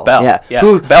 Bo Bell. Yeah.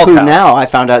 Who now, I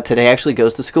found out today, actually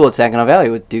goes to school at Saginaw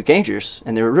Valley with Duke Angers,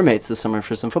 and they were roommates this summer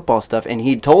for some football stuff. And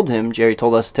Jerry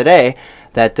told us today,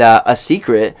 that a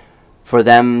secret for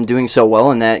them doing so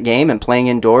well in that game and playing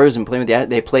indoors and playing with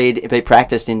they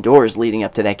practiced indoors leading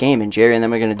up to that game, and Jerry and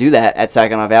them are going to do that at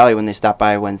Saginaw Valley when they stop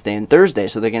by Wednesday and Thursday.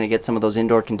 So they're going to get some of those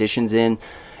indoor conditions in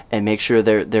and make sure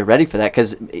they're ready for that,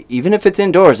 because even if it's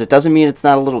indoors, it doesn't mean it's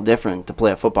not a little different to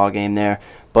play a football game there.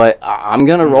 But I'm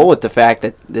going to roll with the fact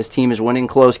that this team is winning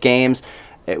close games.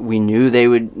 We knew they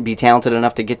would be talented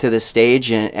enough to get to this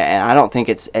stage, and I don't think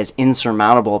it's as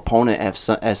insurmountable opponent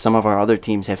as some of our other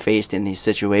teams have faced in these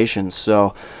situations.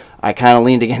 So I kind of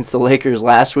leaned against the Lakers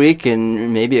last week,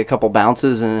 and maybe a couple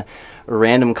bounces and a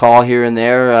random call here and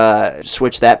there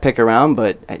switch that pick around,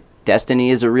 but destiny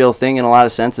is a real thing in a lot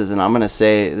of senses, and I'm going to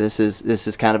say this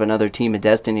is kind of another team of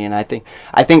destiny, and I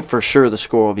think for sure the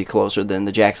score will be closer than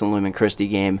the Jackson Lumen Christie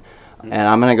game. And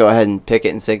I'm going to go ahead and pick it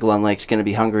and say Glen Lake's going to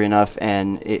be hungry enough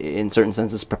and, in certain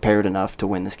senses, prepared enough to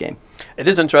win this game. It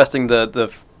is interesting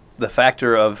the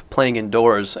factor of playing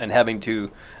indoors and having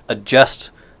to adjust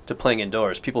to playing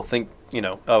indoors. People think,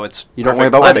 it's you don't worry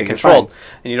about weather, controlled,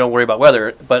 and you don't worry about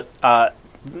weather. But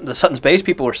the Sutton's Bay's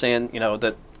people were saying,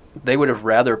 that they would have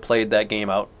rather played that game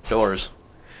outdoors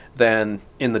than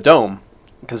in the dome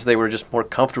because they were just more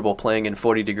comfortable playing in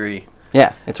 40-degree.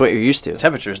 Yeah, it's what you're used to.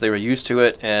 Temperatures, they were used to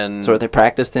it, and so what they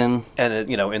practiced in. And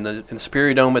in the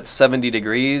Superior Dome, it's 70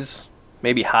 degrees,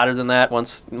 maybe hotter than that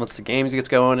once the games gets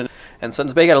going. And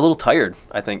Sutton's Bay got a little tired,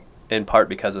 I think, in part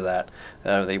because of that.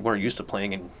 They weren't used to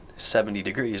playing in 70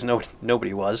 degrees.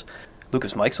 Nobody was.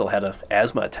 Lucas Meixel had an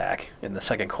asthma attack in the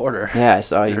second quarter. Yeah, I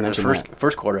saw you mentioned that.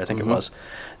 First quarter, I think it was,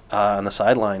 on the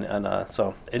sideline, and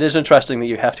so it is interesting that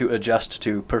you have to adjust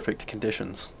to perfect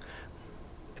conditions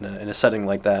in a setting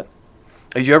like that.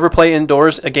 Did you ever play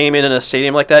indoors a game in a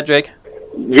stadium like that, Jake?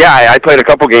 Yeah, I played a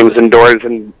couple games indoors,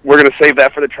 and we're going to save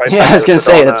that for the trifecta. Yeah, I was going to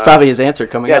say that's probably his answer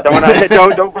coming up. Yeah,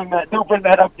 don't bring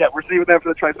that up yet. We're saving that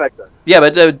for the trifecta. Yeah,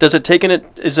 but does it take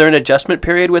is there an adjustment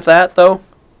period with that though?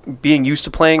 Being used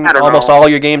to playing almost know. all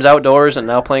your games outdoors and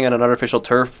now playing on an artificial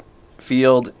turf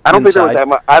field. I don't think there was that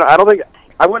much.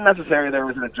 I wouldn't necessarily there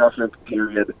was an adjustment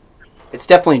period. It's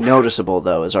definitely noticeable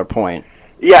though, is our point.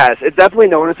 Yes, it's definitely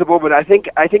noticeable, but I think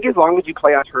as long as you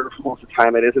play on turf most of the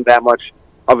time, it isn't that much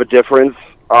of a difference.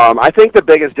 I think the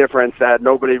biggest difference that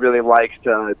nobody really likes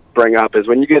to bring up is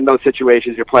when you get in those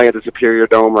situations, you're playing at the Superior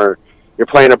Dome or you're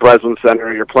playing at Breslin Center,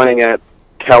 or you're playing at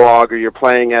Kellogg or you're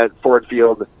playing at Ford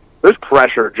Field, there's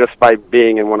pressure just by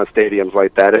being in one of stadiums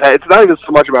like that. It's not even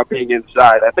so much about being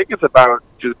inside. I think it's about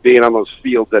just being on those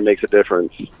fields that makes a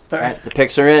difference. All right, the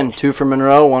picks are in. 2 for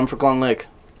Monroe, 1 for Glen Lake.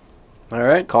 All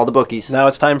right. Call the bookies. Now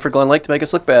it's time for Glen Lake to make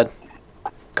us look bad.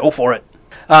 Go for it.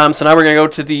 So now we're going to go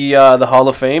to the Hall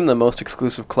of Fame, the most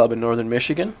exclusive club in northern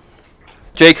Michigan.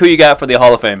 Jake, who you got for the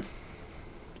Hall of Fame?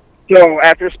 So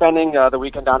after spending the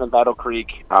weekend down in Battle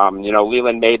Creek,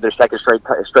 Leland made their second straight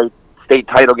state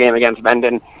title game against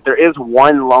Menden. There is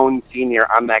one lone senior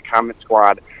on that Comet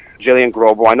squad, Gillian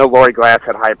Grobbel. I know Lori Glass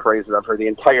had high praises of her. The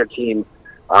entire team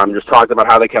just talked about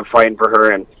how they kept fighting for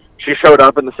her, and she showed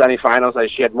up in the semifinals.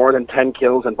 She had more than 10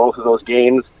 kills in both of those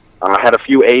games, had a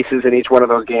few aces in each one of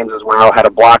those games as well, had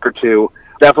a block or two.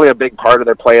 Definitely a big part of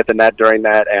their play at the net during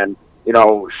that, and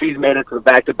she's made it to the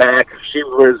back-to-back. She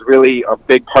was really a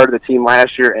big part of the team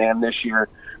last year and this year.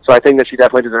 So I think that she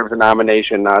definitely deserves a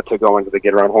nomination to go into the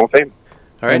Get Around Hall of Fame.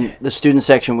 All right. And the student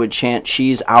section would chant,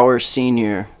 "She's our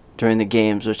senior," during the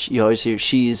games, which you always hear,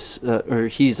 he's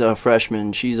a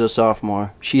freshman, she's a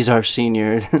sophomore, she's our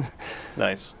senior.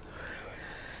 Nice.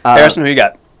 Harrison, who you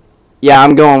got? Yeah,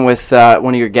 I'm going with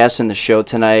one of your guests in the show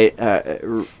tonight,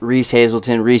 Reece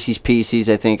Hazelton. Reese's Pieces,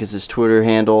 I think, is his Twitter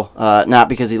handle. Not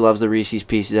because he loves the Reese's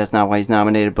Pieces, that's not why he's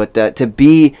nominated, but to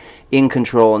be in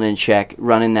control and in check,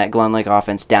 running that Glen Lake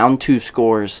offense down 2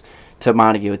 scores to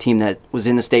Montague, a team that was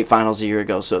in the state finals a year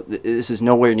ago. So this is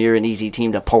nowhere near an easy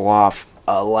team to pull off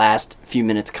a last few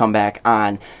minutes comeback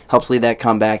on. Helps lead that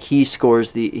comeback. He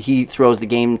throws the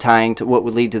game tying to what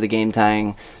would lead to the game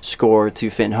tying score to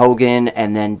Finn Hogan,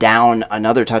 and then down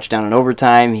another touchdown in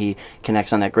overtime. He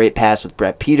connects on that great pass with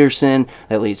Brett Peterson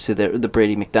that leads to the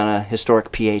Brady McDonough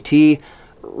historic PAT.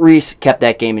 Reece kept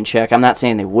that game in check. I'm not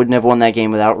saying they wouldn't have won that game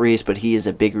without Reece, but he is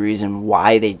a big reason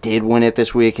why they did win it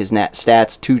this week. His net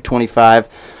stats, 225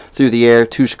 through the air,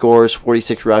 2 scores,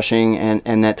 46 rushing,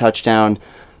 and that touchdown.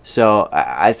 So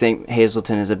I think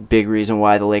Hazelton is a big reason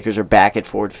why the Lakers are back at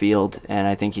Ford Field, and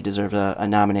I think he deserves a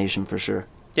nomination for sure.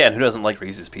 Yeah, and who doesn't like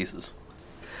Reese's Pieces?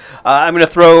 I'm going to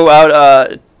throw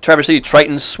out Traverse City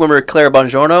Tritons swimmer Claire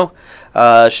Bongiorno.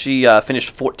 She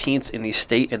finished 14th in the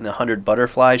state in the 100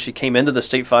 butterfly. She came into the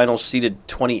state finals seeded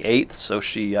 28th, so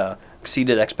she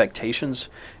exceeded expectations,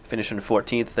 finishing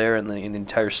 14th there in the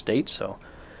entire state. So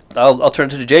I'll turn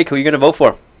to Jake. Who are you going to vote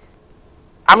for?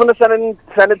 I'm going to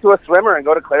send it to a swimmer and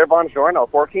go to Claire Bongiorno,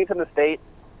 14th in the state.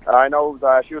 I know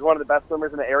she was one of the best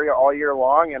swimmers in the area all year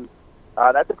long, and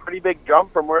that's a pretty big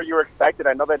jump from where you were expected.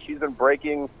 I know that she's been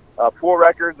breaking pool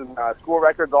records and school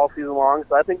records all season long,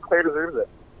 so I think Claire deserves it.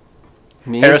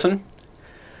 Me? Harrison?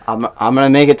 I'm going to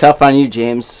make it tough on you,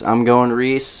 James. I'm going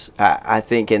Reece. I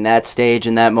think in that stage,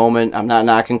 in that moment, I'm not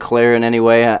knocking Claire in any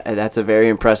way. That's a very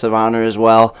impressive honor as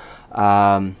well.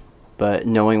 But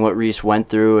knowing what Reece went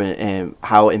through and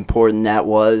how important that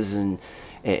was and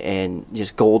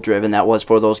just goal-driven that was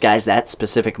for those guys, that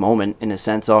specific moment, in a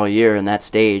sense, all year in that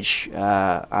stage,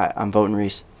 I'm voting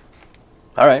Reece.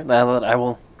 All right. I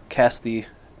will cast the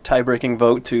tie-breaking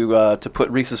vote to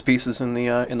put Reese's Pieces in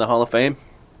the Hall of Fame.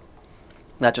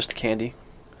 Not just the candy.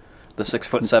 The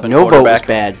 6'7" No quarterback. vote was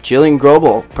bad. Gillian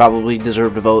Grobbel probably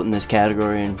deserved a vote in this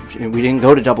category, and we didn't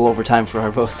go to double overtime for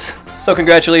our votes. So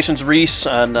congratulations, Reece,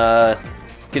 on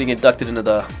getting inducted into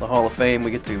the Hall of Fame. We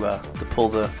get to pull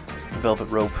the velvet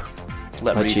rope,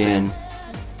 let Reece in.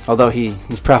 Although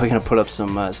he's probably going to put up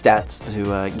some stats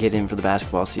to get in for the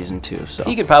basketball season too. So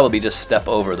he could probably just step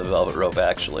over the velvet rope.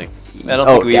 Actually, I don't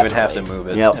think we even have to move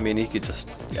it. Yep. I mean, he could just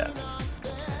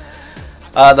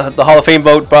The Hall of Fame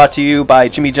vote brought to you by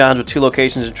Jimmy John's with 2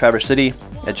 locations in Traverse City.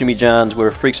 At Jimmy John's, we're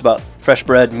freaks about fresh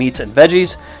bread, meats, and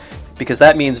veggies, because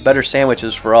that means better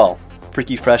sandwiches for all.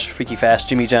 Freaky fresh, freaky fast,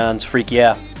 Jimmy John's, freak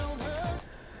yeah.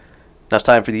 Now it's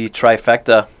time for the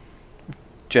trifecta.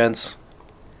 Gents,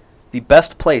 the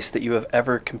best place that you have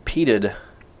ever competed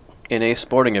in a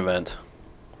sporting event.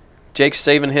 Jake's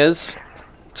saving his.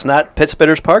 It's not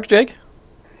Pittsbitters Park, Jake?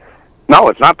 No,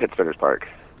 it's not Pittsbitters Park.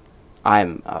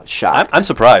 I'm shocked. I'm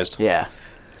surprised. Yeah.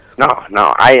 No.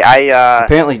 I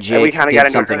apparently Jake we kind of did got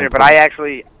into something it earlier, but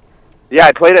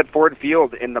I played at Ford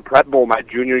Field in the Prep Bowl my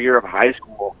junior year of high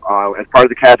school as part of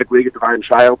the Catholic League at Divine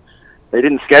Child. They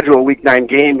didn't schedule a Week 9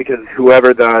 game because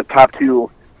whoever the top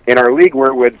 2 in our league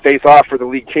were would face off for the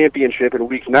league championship in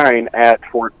Week 9 at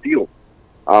Ford Field.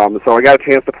 So I got a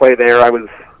chance to play there. I was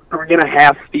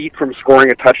 3.5 feet from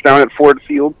scoring a touchdown at Ford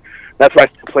Field. That's why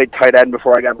I played tight end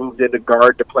before I got moved into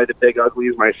guard to play the Big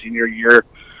Uglies my senior year.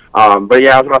 But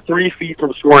yeah, I was about 3 feet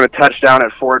from scoring a touchdown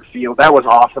at Ford Field. That was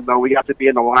awesome, though. We got to be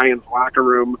in the Lions locker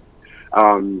room.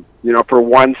 For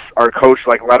once, our coach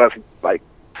let us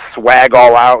swag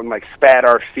all out and like spat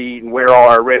our feet and wear all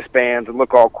our wristbands and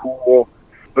look all cool.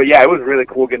 But yeah, it was really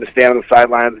cool getting to stand on the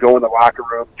sidelines, go in the locker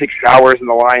room, take showers in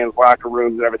the Lions locker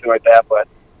rooms and everything like that. But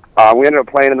we ended up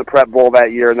playing in the Prep Bowl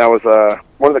that year, and that was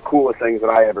one of the coolest things that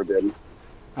I ever did.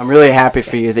 I'm really happy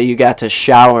for you that you got to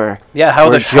shower. Yeah, how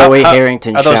where the Joey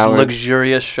Harrington are those showered.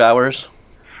 luxurious showers?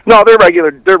 No, they're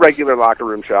regular. They're regular locker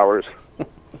room showers.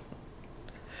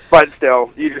 But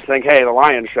still, you just think, hey, the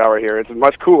Lions shower here. It's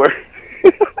much cooler.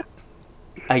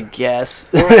 I guess.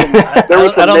 I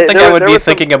don't think I would be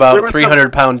thinking about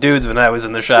 300-pound dudes when I was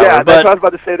in the shower. Yeah, but that's what I was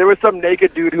about to say. There was some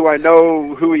naked dude who I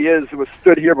know who he is who was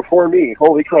stood here before me.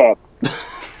 Holy crap.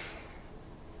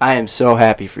 I am so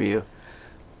happy for you.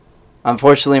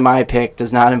 Unfortunately, my pick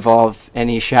does not involve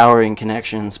any showering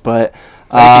connections, but...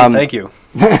 Thank you.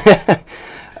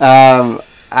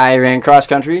 I ran cross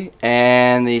country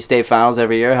and the state finals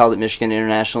every year held at Michigan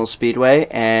International Speedway,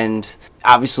 and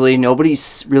obviously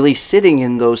nobody's really sitting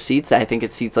in those seats. I think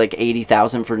it seats like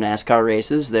 80,000 for NASCAR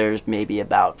races. There's maybe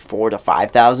about 4,000 to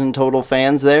 5,000 total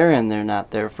fans there, and they're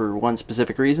not there for one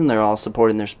specific reason. They're all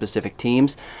supporting their specific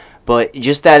teams. But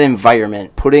just that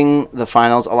environment, putting the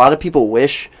finals, a lot of people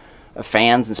wish,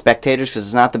 fans and spectators, because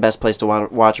it's not the best place to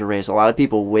watch a race, a lot of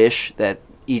people wish that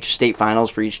each state finals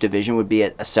for each division would be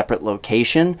at a separate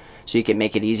location so you can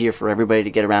make it easier for everybody to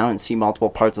get around and see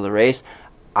multiple parts of the race.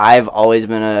 I've always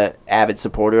been an avid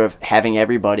supporter of having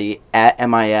everybody at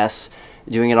MIS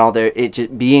doing it all there.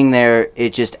 Being there,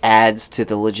 it just adds to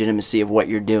the legitimacy of what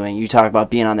you're doing. You talk about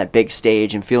being on that big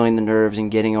stage and feeling the nerves and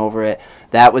getting over it.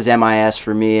 That was MIS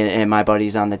for me and my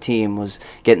buddies on the team, was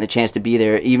getting the chance to be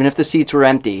there. Even if the seats were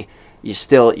empty,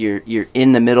 you're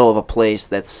in the middle of a place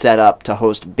that's set up to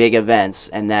host big events,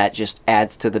 and that just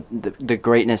adds to the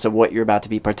greatness of what you're about to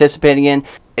be participating in.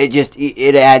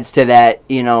 It adds to that,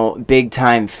 big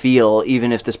time feel,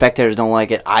 even if the spectators don't like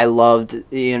it. I loved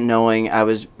knowing I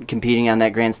was competing on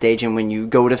that grand stage, and when you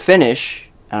go to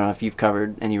finish, I don't know if you've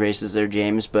covered any races there,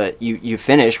 James, but you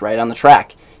finish right on the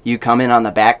track. You come in on the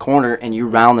back corner and you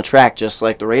round the track just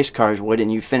like the race cars would,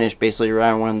 and you finish basically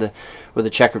around where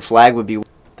the checkered flag would be.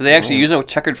 Do they actually use a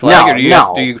checkered flag, or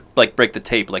No. do you like break the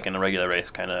tape like in a regular race,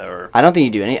 kind of? Or I don't think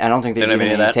you do any. I don't think They there's don't have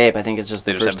even any of any that? tape. I think it's just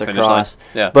They the just have first the finish line? across.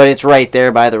 Yeah. But it's right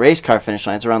there by the race car finish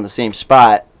line. It's around the same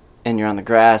spot, and you're on the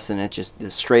grass, and it's just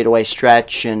a straightaway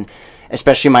stretch. And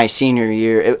especially my senior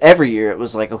year, every year it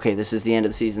was like, okay, this is the end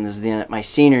of the season. This is the end. My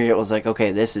senior year, it was like,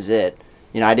 okay, this is it.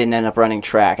 I didn't end up running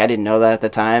track. I didn't know that at the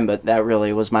time, but that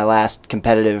really was my last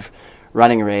competitive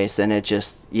running race. And it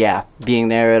just, being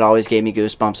there, it always gave me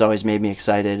goosebumps, always made me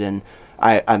excited. And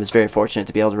I was very fortunate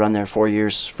to be able to run there 4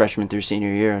 years, freshman through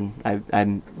senior year. And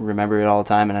I remember it all the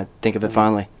time, and I think of it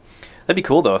fondly. That'd be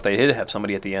cool, though, if they did have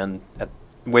somebody at the end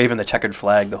waving the checkered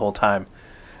flag the whole time.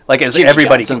 Like, as Jimmy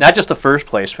everybody, Johnson. not just the first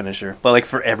place finisher, but like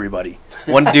for everybody.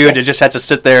 One dude that just had to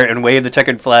sit there and wave the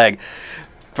checkered flag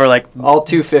for like All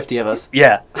 250 of us.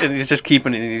 Yeah, and he's just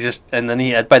keeping it. And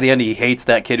then by the end he hates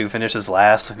that kid who finishes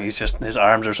last, and his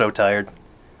arms are so tired.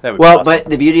 That would be awesome. But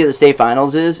the beauty of the state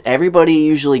finals is everybody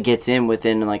usually gets in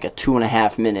within like a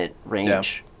 2.5 minute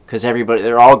range, because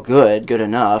they're all good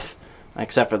enough,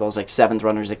 except for those like seventh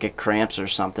runners that get cramps or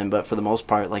something. But for the most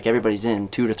part, like everybody's in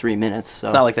 2 to 3 minutes. So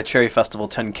It's not like the Cherry Festival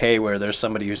 10K where there's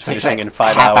somebody who's it's finishing like in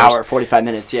 5 half hours. hour, 45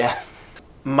 minutes. Yeah.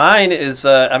 Mine is,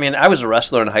 I was a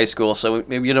wrestler in high school, so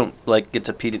maybe you don't like get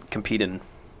to compete in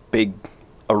big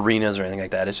arenas or anything like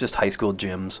that. It's just high school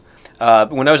gyms.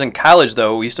 When I was in college,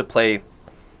 though, we used to play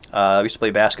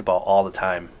basketball all the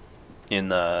time in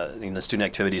the student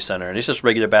activities center, and it's just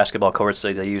regular basketball courts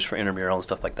that they use for intramural and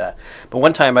stuff like that. But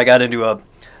one time I got into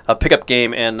a pickup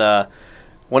game, and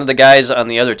one of the guys on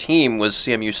the other team was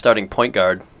CMU's starting point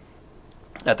guard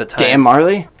at the time. Dan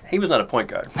Marley? He was not a point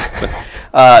guard,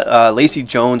 but Lacey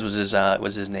Jones was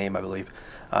his name, I believe.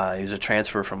 He was a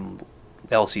transfer from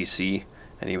LCC,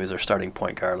 and he was their starting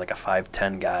point guard, like a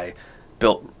 5'10" guy,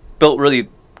 built really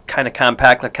kind of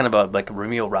compact, like kind of like a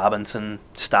Romeo Robinson,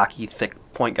 stocky, thick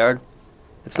point guard.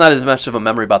 It's not as much of a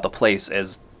memory about the place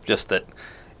as just that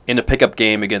in a pickup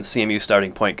game against CMU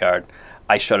starting point guard,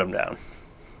 I shut him down.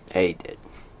 Yeah, he did.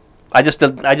 I just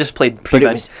played prevent. But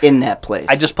it was in that place.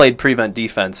 I just played prevent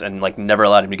defense and like never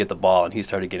allowed him to get the ball, and he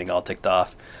started getting all ticked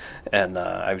off, and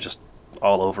I was just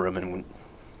all over him. And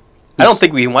still don't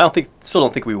think we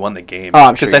won the game. Oh,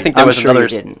 I'm sure. I think there I'm was sure another. you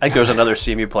didn't. I think there was another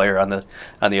CMU player on the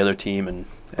other team, and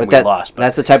we that, lost. But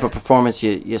that's the type of performance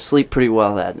you sleep pretty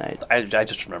well that night. I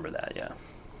just remember that. Yeah,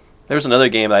 there was another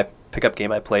pickup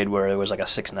game I played where there was like a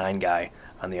 6'9" guy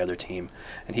on the other team,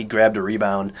 and he grabbed a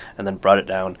rebound and then brought it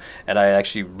down, and I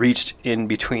actually reached in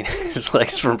between his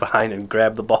legs from behind and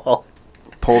grabbed the ball.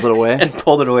 pulled it away. and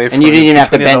pulled it away from And you didn't even have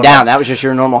to between his bend own down. hands. That was just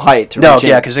your normal height to No, reach in.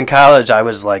 yeah, because in college I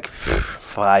was like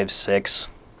 5'6",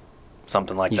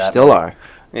 something like You that. still are.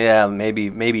 Yeah, maybe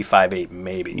 5'8",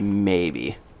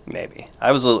 maybe. Maybe.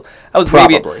 I was a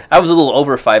little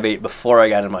over 5'8" before I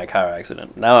got in my car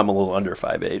accident. Now I'm a little under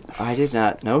 5'8". I did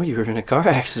not know you were in a car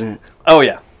accident. Oh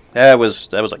yeah, that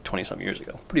was like 20-some years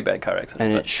ago. Pretty bad car accident.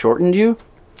 And it shortened you?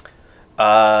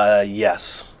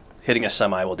 Yes, hitting a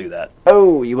semi will do that.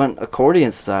 Oh, you went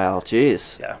accordion style.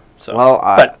 Jeez. Yeah. So Well,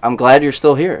 I'm glad you're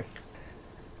still here.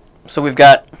 So we've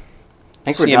got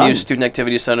I think we're CMU done. Student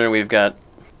Activity Center. We've got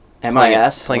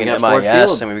MIS. playing we at got Ford MIS,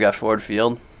 Field. and we've got Ford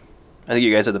Field. I think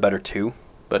you guys are the better two,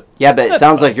 but Yeah, but it That's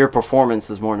sounds fine. like your performance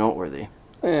is more noteworthy.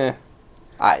 eh.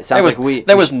 It sounds like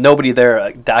there was nobody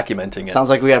there documenting it. Sounds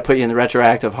like we got to put you in the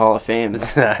retroactive Hall of Fame.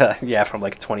 Yeah, from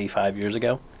like 25 years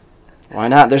ago. Why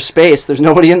not? There's space. There's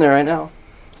nobody in there right now.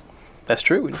 That's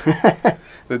true. It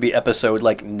would be episode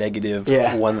like negative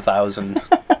Yeah. 1,000.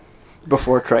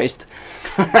 Before Christ.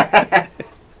 All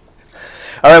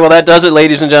right, well that does it,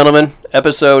 ladies and gentlemen.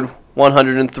 Episode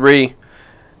 103.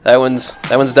 That one's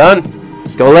done.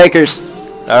 Go Lakers.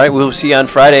 All right, we'll see you on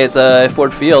Friday at the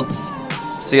Ford Field.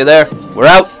 See you there. We're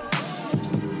out.